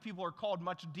 and I believe people are called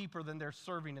much deeper than they're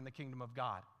serving in the kingdom of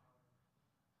God.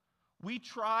 We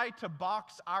try to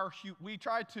box our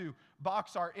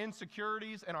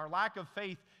insecurities and our lack of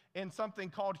faith in something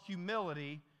called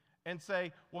humility, and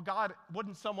say, well, God,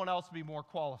 wouldn't someone else be more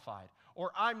qualified?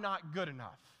 Or I'm not good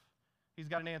enough. He's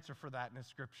got an answer for that in his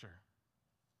scripture.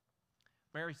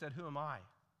 Mary said, who am I?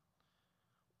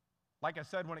 Like I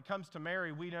said, when it comes to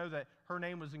Mary, we know that her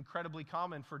name was incredibly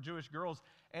common for Jewish girls.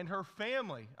 And her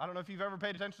family, I don't know if you've ever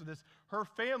paid attention to this, her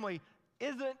family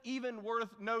isn't even worth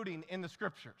noting in the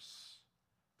scriptures.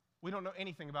 We don't know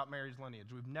anything about Mary's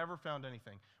lineage. We've never found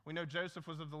anything. We know Joseph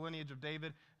was of the lineage of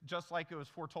David, just like it was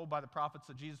foretold by the prophets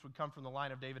that Jesus would come from the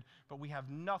line of David, but we have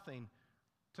nothing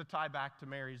to tie back to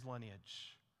Mary's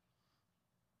lineage.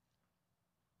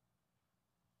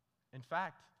 In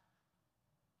fact,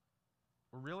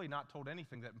 we're really not told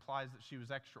anything that implies that she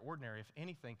was extraordinary. If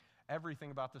anything,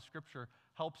 everything about the scripture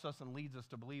helps us and leads us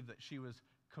to believe that she was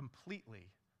completely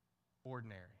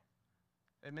ordinary.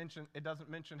 It doesn't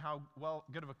mention how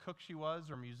good of a cook she was,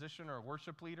 or a musician, or a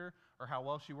worship leader, or how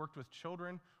well she worked with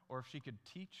children, or if she could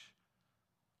teach.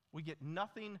 We get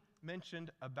nothing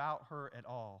mentioned about her at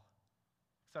all,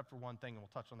 except for one thing, and we'll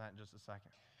touch on that in just a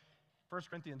second. 1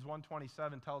 Corinthians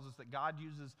 1:27 tells us that God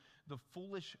uses the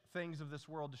foolish things of this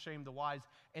world to shame the wise,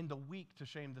 and the weak to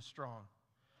shame the strong.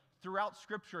 Throughout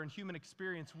Scripture and human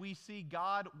experience, we see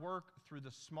God work through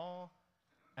the small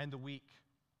and the weak.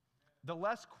 The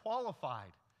less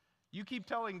qualified. You keep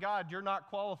telling God you're not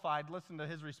qualified, listen to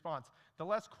his response. The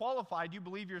less qualified you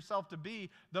believe yourself to be,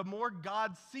 the more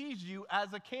God sees you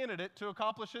as a candidate to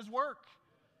accomplish his work.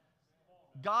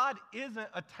 God isn't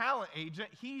a talent agent,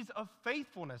 he's a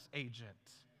faithfulness agent.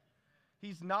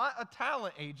 He's not a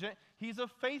talent agent, he's a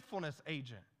faithfulness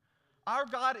agent. Our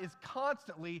God is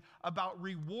constantly about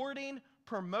rewarding,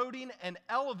 promoting, and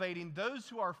elevating those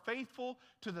who are faithful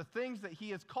to the things that he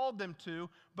has called them to,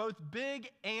 both big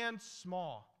and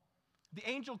small. The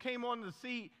angel came on the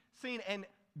scene and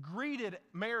greeted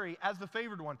Mary as the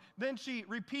favored one. Then she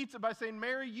repeats it by saying,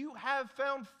 Mary, you have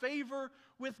found favor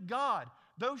with God.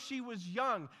 Though she was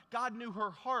young, God knew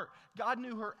her heart, God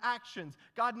knew her actions,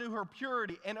 God knew her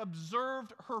purity, and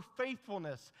observed her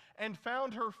faithfulness and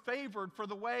found her favored for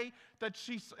the way that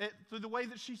she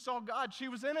saw God. She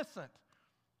was innocent.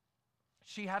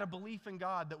 She had a belief in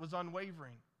God that was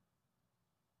unwavering.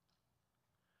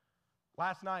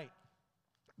 Last night,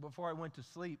 before I went to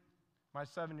sleep, my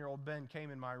 7-year-old Ben came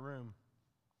in my room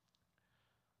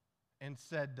and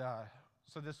said,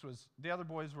 the other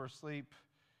boys were asleep.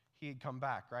 He had come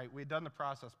back, right? We had done the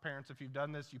process. Parents, if you've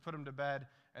done this, you put them to bed,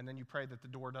 and then you pray that the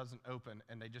door doesn't open,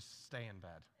 and they just stay in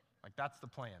bed. Like, that's the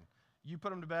plan. You put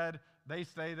them to bed, they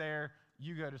stay there,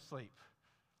 you go to sleep.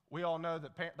 We all know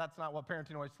that that's not what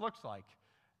parenting always looks like.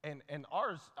 And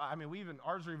ours,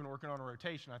 ours are even working on a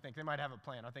rotation. I think they might have a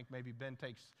plan. I think maybe Ben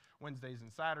takes Wednesdays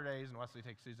and Saturdays, and Wesley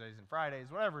takes Tuesdays and Fridays,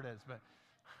 whatever it is, but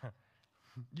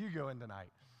you go in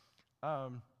tonight.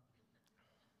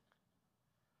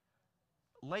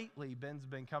 Lately, Ben's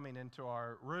been coming into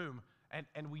our room,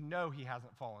 and we know he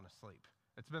hasn't fallen asleep.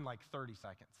 It's been like 30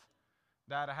 seconds.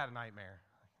 Dad, I had a nightmare.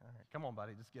 All right, come on,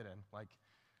 buddy, just get in.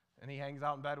 And he hangs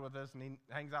out in bed with us, and he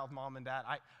hangs out with Mom and Dad.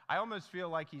 I almost feel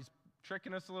like he's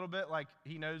tricking us a little bit, like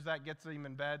he knows that gets him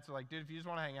in bed. So, dude, if you just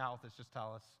want to hang out with us, just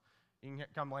tell us. You can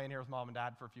come lay in here with Mom and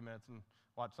Dad for a few minutes and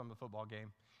watch some of the football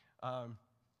game.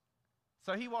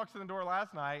 So he walks in the door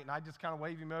last night, and I just kind of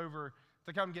wave him over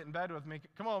to come get in bed with me.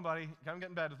 Come on, buddy, come get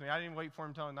in bed with me. I didn't even wait for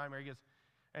him to tell him the nightmare.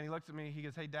 And he looks at me, he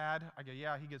goes, hey, Dad. I go,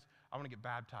 yeah. He goes, I want to get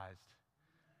baptized.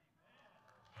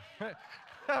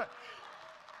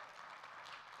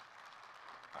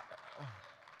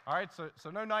 All right,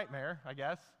 so no nightmare, I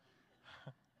guess.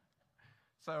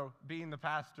 So being the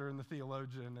pastor and the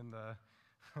theologian and the,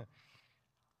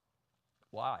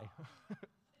 why?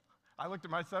 I looked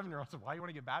at my 7-year-old and said, why do you want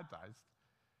to get baptized?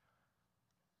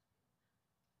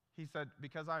 He said,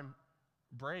 because I'm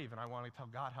brave and I want to tell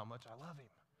God how much I love him.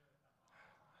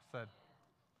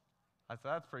 I said,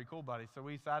 that's pretty cool, buddy. So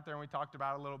we sat there and we talked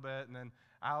about it a little bit, and then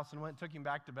Allison went and took him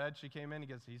back to bed. She came in, he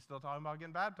goes, he's still talking about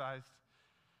getting baptized.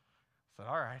 I said,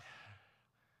 all right.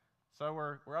 So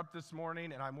we're up this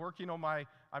morning, and I'm working on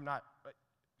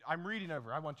I'm reading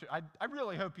over. I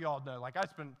really hope you all know,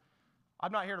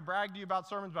 I'm not here to brag to you about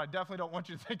sermons, but I definitely don't want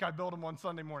you to think I build them on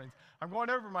Sunday mornings. I'm going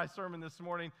over my sermon this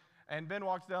morning, and Ben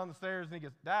walks down the stairs, and he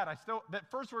goes, Dad, that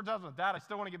first word does was, Dad, I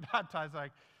still want to get baptized.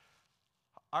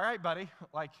 All right, buddy.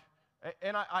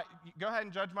 And I go ahead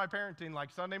and judge my parenting.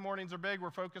 Sunday mornings are big. We're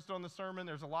focused on the sermon.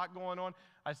 There's a lot going on.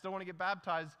 I still want to get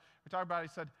baptized. We talked about it.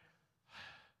 He said,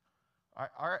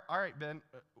 all right, Ben.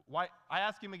 Why? I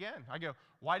asked him again. I go,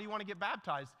 why do you want to get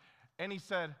baptized? And he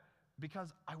said,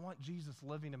 because I want Jesus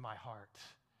living in my heart.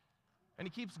 And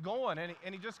he keeps going, and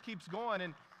he just keeps going.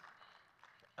 And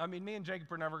me and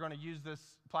Jacob are never going to use this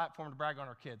platform to brag on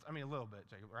our kids. A little bit,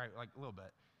 Jacob, right? A little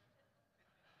bit.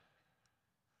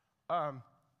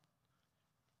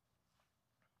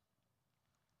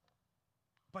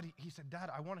 But he said, Dad,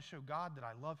 I want to show God that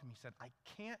I love him. He said, I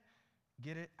can't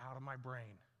get it out of my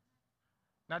brain.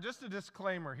 Now, just a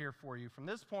disclaimer here for you. From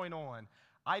this point on,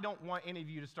 I don't want any of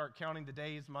you to start counting the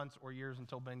days, months, or years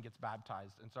until Ben gets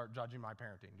baptized and start judging my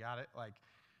parenting. Got it?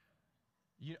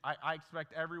 I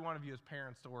expect every one of you as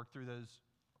parents to work through those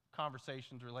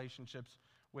conversations, relationships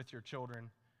with your children.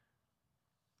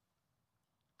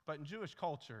 But in Jewish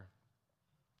culture,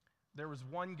 there was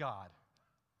one God,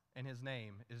 and his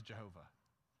name is Jehovah.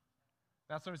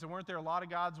 That's what we said. Weren't there a lot of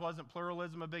gods? Wasn't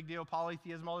pluralism a big deal?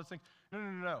 Polytheism, all those things?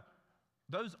 No.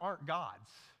 Those aren't gods.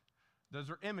 Those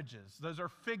are images. Those are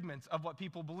figments of what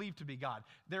people believe to be God.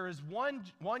 There is one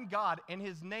God, and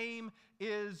his name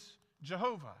is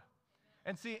Jehovah.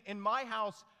 And see, in my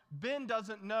house, Ben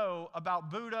doesn't know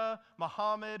about Buddha,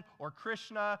 Muhammad, or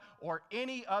Krishna, or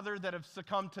any other that have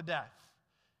succumbed to death.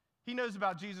 He knows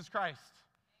about Jesus Christ.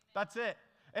 That's it.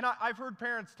 And I've heard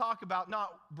parents talk about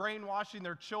not brainwashing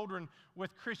their children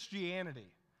with Christianity.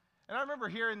 And I remember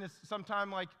hearing this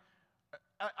sometime,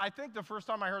 I think the first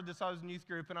time I heard this, I was in youth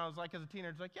group, and I was as a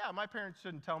teenager, yeah, my parents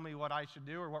shouldn't tell me what I should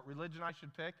do or what religion I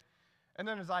should pick. And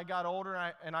then as I got older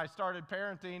and I started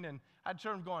parenting, and I had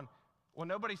children going, well,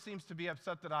 nobody seems to be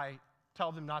upset that I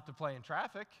tell them not to play in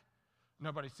traffic.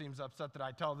 Nobody seems upset that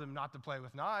I tell them not to play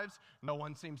with knives. No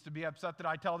one seems to be upset that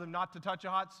I tell them not to touch a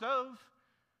hot stove.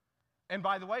 And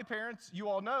by the way, parents, you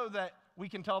all know that we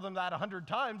can tell them that 100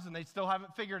 times and they still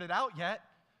haven't figured it out yet.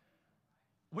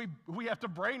 We have to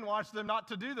brainwash them not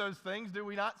to do those things, do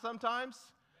we not sometimes?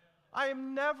 I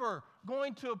am never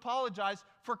going to apologize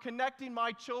for connecting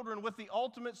my children with the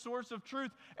ultimate source of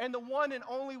truth and the one and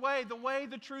only way, the way,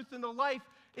 the truth, and the life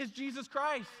is Jesus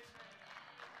Christ.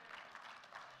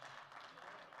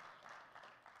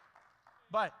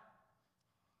 But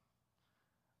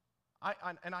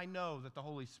I know that the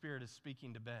Holy Spirit is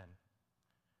speaking to Ben.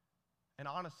 And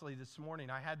honestly, this morning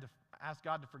I had to ask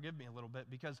God to forgive me a little bit,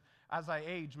 because as I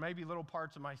age, maybe little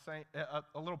parts of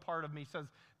a little part of me says,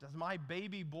 does my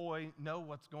baby boy know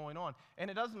what's going on? And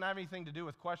it doesn't have anything to do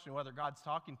with questioning whether God's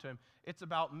talking to him. It's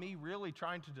about me really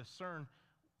trying to discern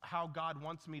how God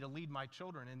wants me to lead my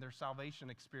children in their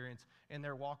salvation experience, in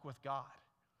their walk with God.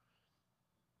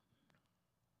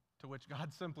 To which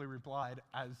God simply replied,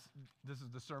 as this is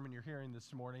the sermon you're hearing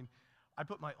this morning, I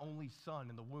put my only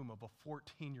son in the womb of a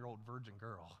 14-year-old virgin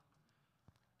girl.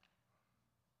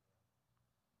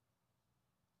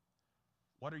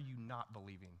 What are you not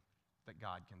believing that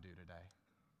God can do today?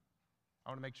 I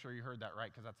want to make sure you heard that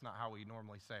right, because that's not how we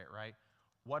normally say it, right?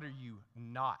 What are you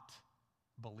not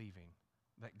believing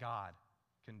that God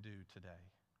can do today?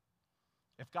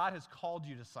 If God has called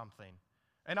you to something,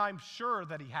 and I'm sure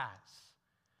that he has,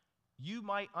 you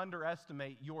might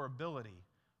underestimate your ability,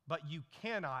 but you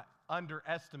cannot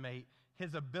underestimate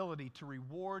his ability to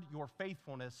reward your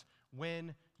faithfulness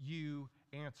when you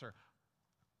answer.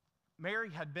 Mary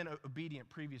had been obedient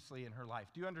previously in her life.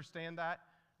 Do you understand that?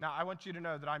 Now, I want you to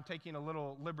know that I'm taking a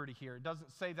little liberty here. It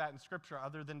doesn't say that in Scripture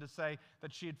other than to say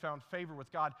that she had found favor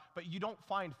with God, but you don't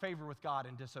find favor with God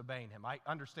in disobeying him. I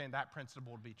understand that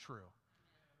principle to be true.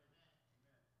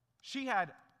 She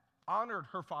had honored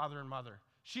her father and mother.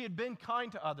 She had been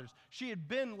kind to others. She had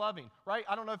been loving, right?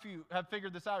 I don't know if you have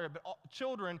figured this out yet, but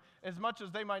children, as much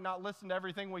as they might not listen to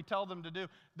everything we tell them to do,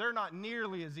 they're not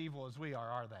nearly as evil as we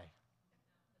are they?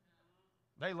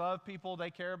 They love people. They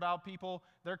care about people.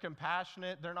 They're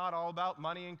compassionate. They're not all about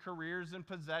money and careers and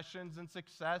possessions and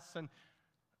success, and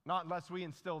not unless we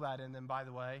instill that in them, by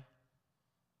the way.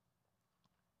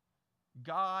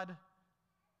 God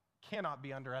cannot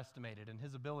be underestimated in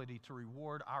his ability to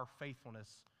reward our faithfulness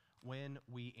when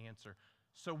we answer.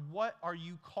 So what are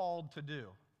you called to do?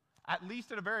 At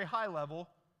least at a very high level,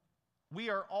 we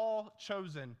are all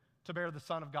chosen to bear the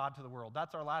Son of God to the world.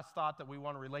 That's our last thought that we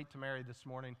want to relate to Mary this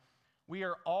morning. We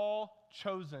are all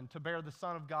chosen to bear the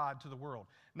Son of God to the world.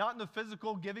 Not in the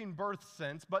physical giving birth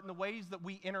sense, but in the ways that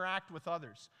we interact with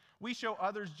others. We show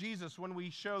others Jesus when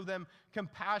we show them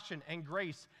compassion and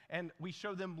grace, and we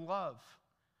show them love.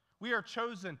 We are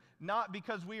chosen not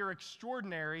because we are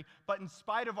extraordinary, but in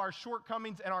spite of our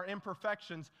shortcomings and our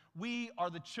imperfections, we are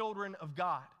the children of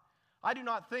God. I do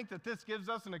not think that this gives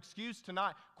us an excuse to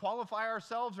not qualify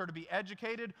ourselves or to be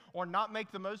educated or not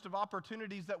make the most of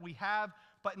opportunities that we have,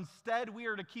 but instead we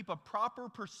are to keep a proper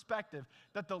perspective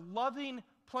that the loving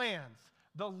plans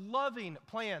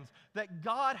that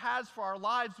God has for our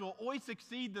lives will always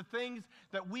exceed the things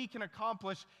that we can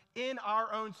accomplish in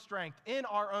our own strength, in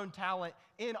our own talent,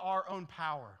 in our own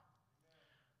power.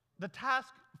 The task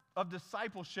of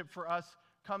discipleship for us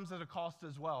comes at a cost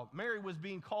as well. Mary was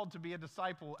being called to be a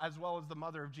disciple as well as the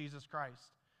mother of Jesus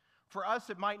Christ. For us,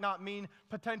 it might not mean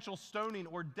potential stoning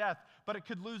or death, but it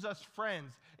could lose us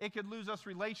friends. It could lose us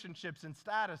relationships and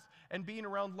status and being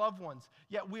around loved ones.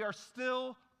 Yet we are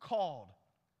still called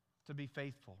to be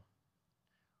faithful.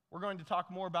 We're going to talk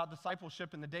more about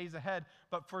discipleship in the days ahead,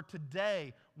 but for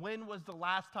today, when was the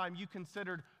last time you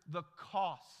considered the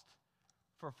cost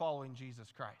for following Jesus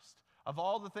Christ? Of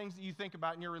all the things that you think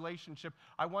about in your relationship,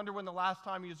 I wonder when the last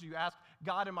time you asked,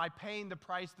 God, am I paying the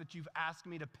price that you've asked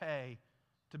me to pay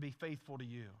to be faithful to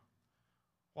you?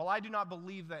 While I do not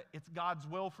believe that it's God's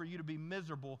will for you to be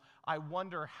miserable, I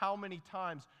wonder how many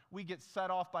times we get set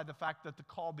off by the fact that the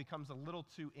call becomes a little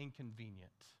too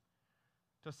inconvenient.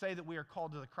 To say that we are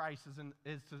called to the Christ is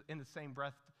in the same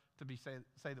breath to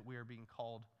say that we are being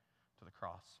called to the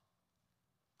cross.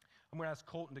 I'm going to ask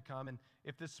Colton to come, and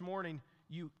if this morning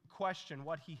you question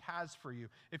what he has for you,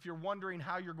 if you're wondering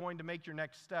how you're going to make your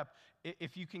next step,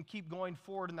 if you can keep going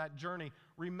forward in that journey,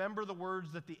 remember the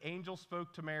words that the angel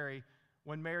spoke to Mary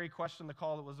when Mary questioned the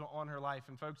call that was on her life.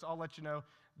 And folks, I'll let you know,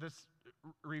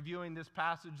 reviewing this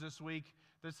passage this week,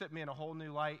 this hit me in a whole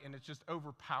new light, and it's just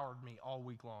overpowered me all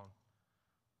week long.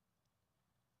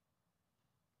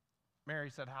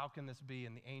 Mary said, how can this be?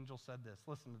 And the angel said this.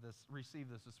 Listen to this. Receive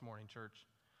this morning, church.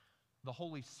 The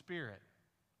Holy Spirit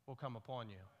will come upon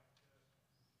you,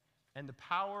 and the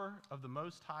power of the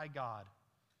Most High God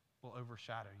will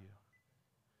overshadow you.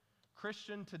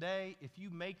 Christian, today, if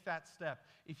you make that step,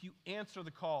 if you answer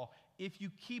the call, if you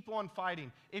keep on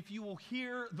fighting, if you will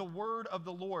hear the word of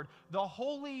the Lord, the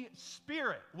Holy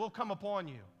Spirit will come upon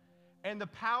you, and the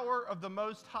power of the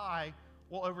Most High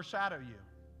will overshadow you.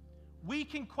 We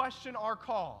can question our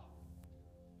call,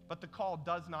 but the call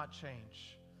does not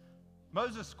change.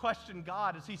 Moses questioned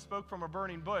God as he spoke from a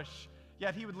burning bush,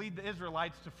 yet he would lead the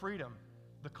Israelites to freedom.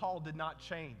 The call did not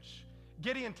change.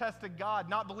 Gideon tested God,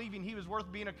 not believing he was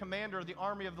worth being a commander of the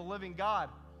army of the living God.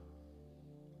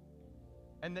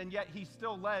 And then yet he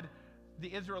still led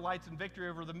the Israelites in victory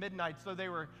over the Midianites, though they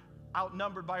were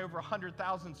outnumbered by over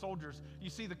 100,000 soldiers. You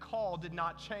see, the call did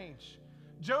not change.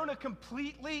 Jonah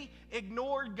completely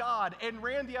ignored God and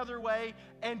ran the other way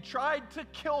and tried to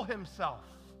kill himself,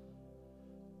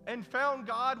 and found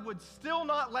God would still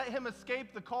not let him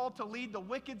escape the call to lead the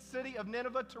wicked city of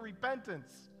Nineveh to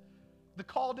repentance. The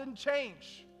call didn't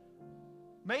change.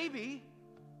 Maybe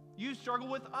you struggle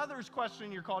with others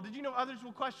questioning your call. Did you know others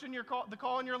will question your call, the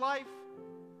call in your life?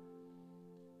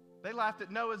 They laughed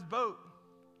at Noah's boat,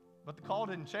 but the call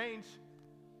didn't change.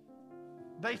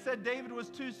 They said David was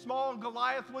too small and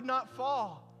Goliath would not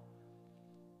fall,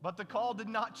 but the call did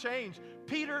not change.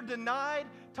 Peter denied,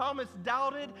 Thomas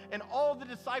doubted, and all the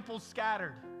disciples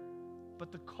scattered,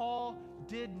 but the call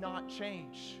did not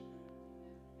change.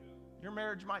 Your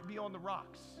marriage might be on the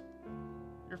rocks.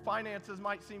 Your finances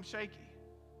might seem shaky.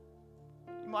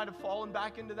 You might have fallen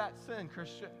back into that sin,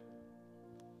 Christian.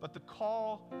 But the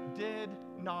call did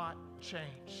not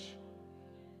change.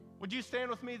 Would you stand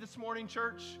with me this morning,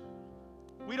 church?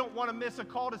 We don't want to miss a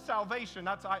call to salvation.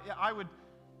 I would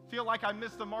feel like I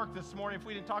missed the mark this morning if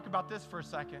we didn't talk about this for a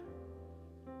second.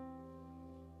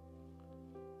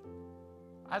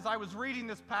 As I was reading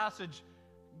this passage,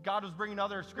 God was bringing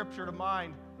other scripture to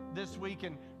mind this week,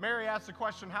 and Mary asked the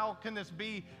question, how can this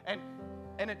be? And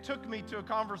it took me to a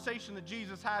conversation that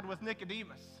Jesus had with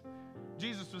Nicodemus.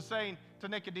 Jesus was saying to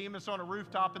Nicodemus on a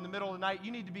rooftop in the middle of the night,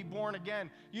 you need to be born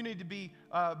again. You need to be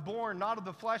born not of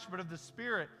the flesh, but of the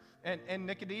Spirit. And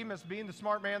Nicodemus, being the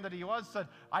smart man that he was, said,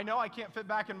 I know I can't fit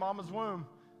back in mama's womb.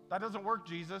 That doesn't work,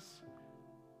 Jesus.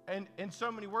 And in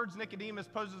so many words, Nicodemus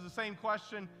poses the same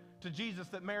question to Jesus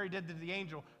that Mary did to the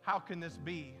angel. How can this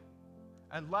be?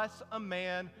 Unless a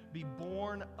man be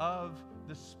born of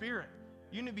the Spirit.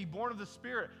 You need to be born of the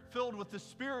Spirit, filled with the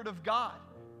Spirit of God.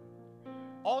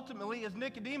 Ultimately, as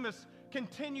Nicodemus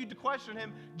continued to question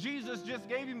him, Jesus just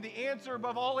gave him the answer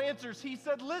above all answers. He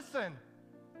said, listen,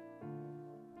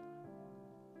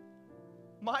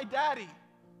 my daddy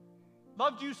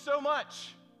loved you so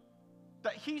much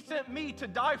that he sent me to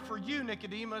die for you,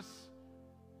 Nicodemus,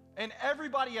 and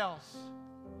everybody else.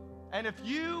 And if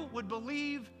you would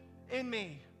believe in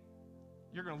me,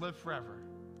 you're going to live forever.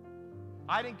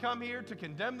 I didn't come here to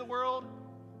condemn the world,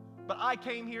 but I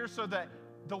came here so that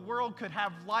the world could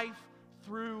have life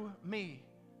through me.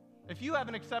 If you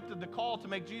haven't accepted the call to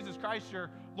make Jesus Christ your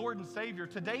Lord and Savior,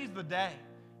 today's the day.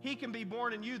 He can be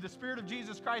born in you. The Spirit of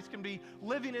Jesus Christ can be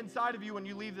living inside of you when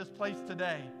you leave this place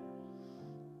today.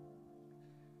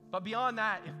 But beyond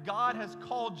that, if God has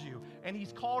called you, and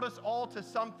He's called us all to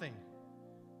something,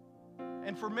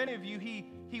 and for many of you,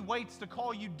 He waits to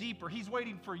call you deeper. He's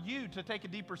waiting for you to take a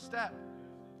deeper step.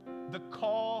 The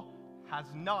call has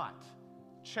not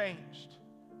changed.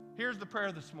 Here's the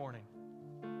prayer this morning.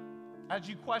 As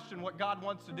you question what God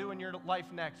wants to do in your life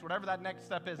next, whatever that next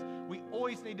step is, we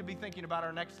always need to be thinking about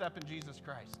our next step in Jesus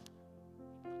Christ.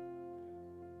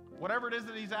 Whatever it is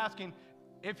that He's asking,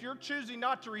 if you're choosing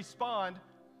not to respond,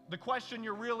 the question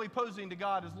you're really posing to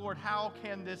God is, Lord, how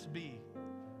can this be?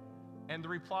 And the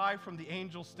reply from the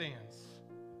angel stands.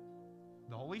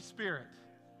 The Holy Spirit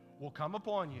will come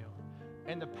upon you,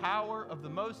 and the power of the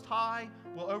Most High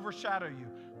will overshadow you.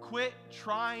 Quit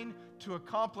trying to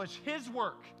accomplish His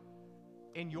work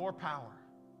in your power.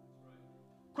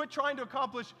 Quit trying to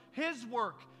accomplish His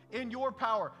work in your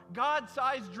power.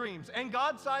 God-sized dreams and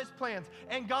God-sized plans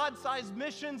and God-sized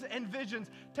missions and visions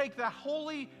take the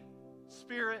Holy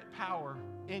Spirit power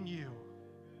in you.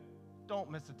 Don't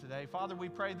miss it today. Father, we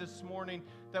pray this morning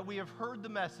that we have heard the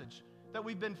message, that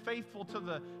we've been faithful to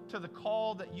the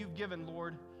call that you've given,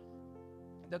 Lord,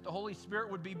 that the Holy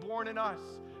Spirit would be born in us,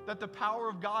 that the power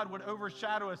of God would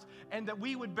overshadow us, and that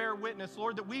we would bear witness,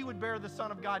 Lord, that we would bear the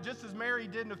Son of God, just as Mary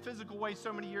did in a physical way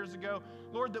so many years ago.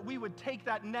 Lord, that we would take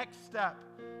that next step,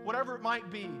 whatever it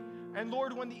might be. And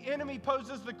Lord, when the enemy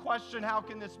poses the question, how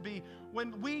can this be?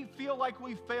 When we feel like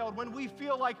we've failed, when we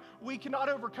feel like we cannot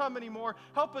overcome anymore,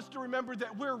 help us to remember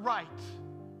that we're right.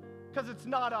 Because it's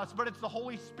not us, but it's the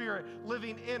Holy Spirit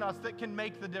living in us that can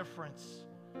make the difference.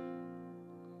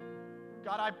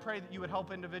 God, I pray that you would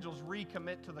help individuals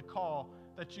recommit to the call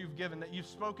that you've given, that you've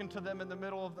spoken to them in the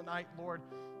middle of the night, Lord,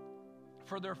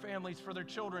 for their families, for their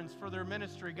children, for their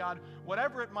ministry, God,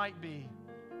 whatever it might be.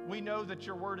 We know that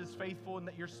your word is faithful and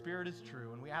that your Spirit is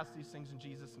true, and we ask these things in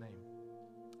Jesus' name.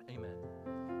 Amen.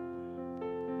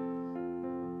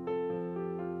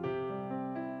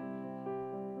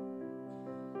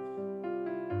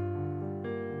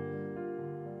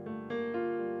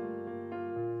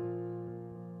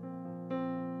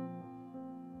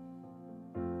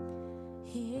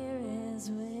 is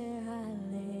where I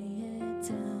lay it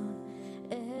down.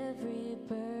 Every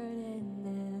burden,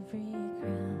 every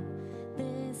crown.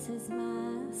 This is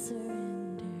my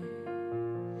surrender.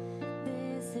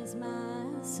 This is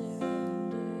my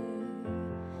surrender.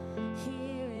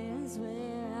 Here is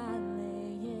where I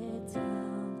lay it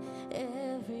down.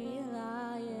 Every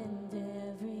lie and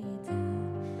every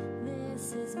doubt.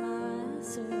 This is my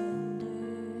surrender.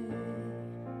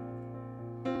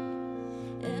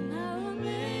 And I will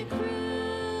make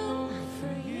room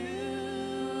for you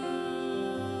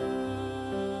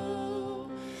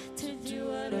to do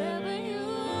whatever you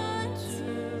want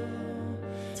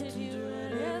to do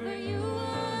whatever you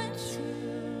want to.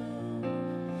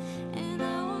 And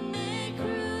I will make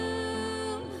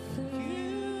room for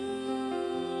you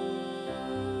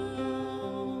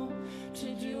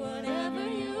to do whatever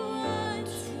you want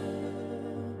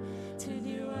to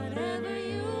do whatever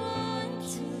you want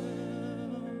to.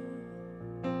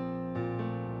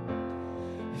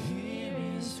 Here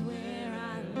is where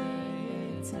I lay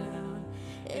it down.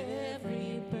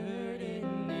 Every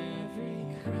burden, every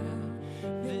crown.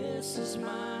 This is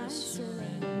my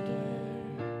surrender.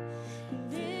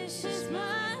 This is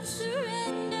my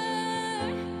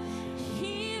surrender.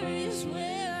 Here is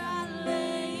where I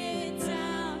lay it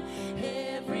down.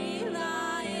 Every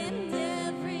lie and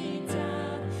every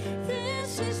doubt.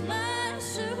 This is my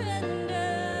surrender.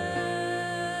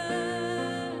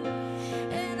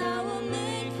 And I will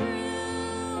make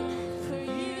room for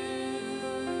you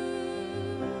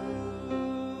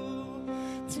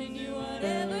to do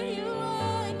whatever you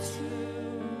want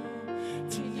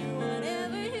to do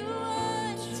whatever you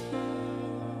want to.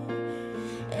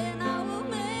 And I will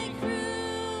make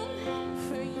room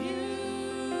for you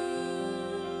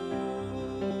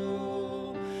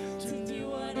to do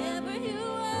whatever you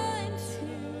want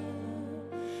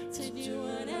to do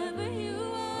whatever you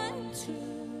want to.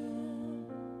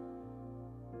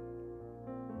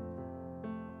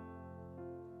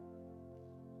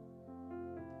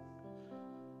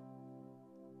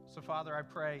 So, Father, I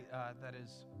pray that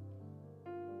as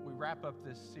we wrap up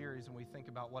this series and we think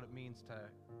about what it means to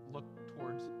look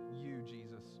towards you,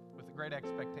 Jesus, with a great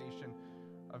expectation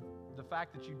of the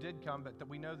fact that you did come, but that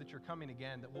we know that you're coming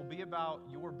again, that will be about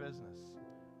your business.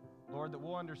 Lord, that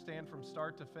we'll understand from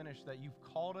start to finish that you've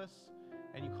called us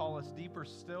and you call us deeper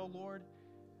still, Lord,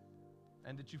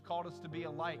 and that you've called us to be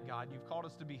a light, God. You've called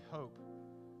us to be hope.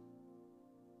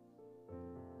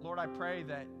 Lord, I pray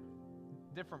that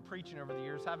different preaching over the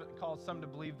years haven't caused some to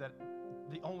believe that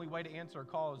the only way to answer a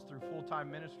call is through full-time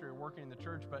ministry or working in the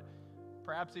church, but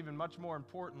perhaps even much more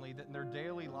importantly, that in their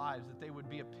daily lives, that they would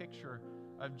be a picture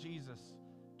of Jesus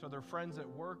to their friends at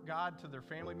work, God, to their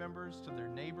family members, to their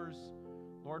neighbors.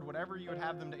 Lord, whatever you would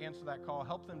have them to answer that call,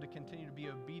 help them to continue to be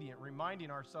obedient,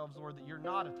 reminding ourselves, Lord, that you're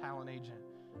not a talent agent,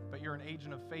 but you're an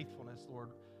agent of faithfulness, Lord,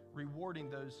 rewarding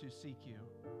those who seek you.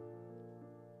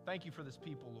 Thank you for this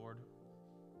people, Lord.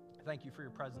 Thank you for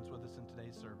your presence with us in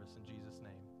today's service. In Jesus'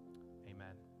 name,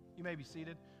 amen. You may be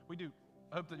seated. We do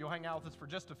hope that you'll hang out with us for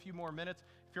just a few more minutes.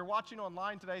 If you're watching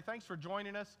online today, thanks for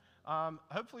joining us.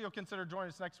 Hopefully you'll consider joining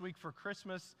us next week for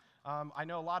Christmas. I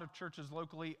know a lot of churches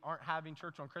locally aren't having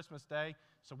church on Christmas Day,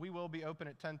 so we will be open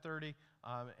at 10:30,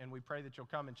 and we pray that you'll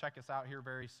come and check us out here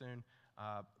very soon.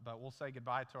 But we'll say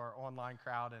goodbye to our online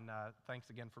crowd, and thanks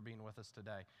again for being with us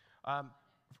today.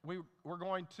 We're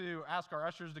going to ask our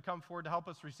ushers to come forward to help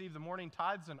us receive the morning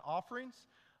tithes and offerings.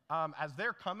 As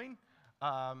they're coming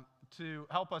to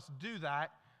help us do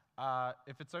that,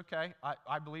 if it's okay,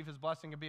 I believe his blessing will be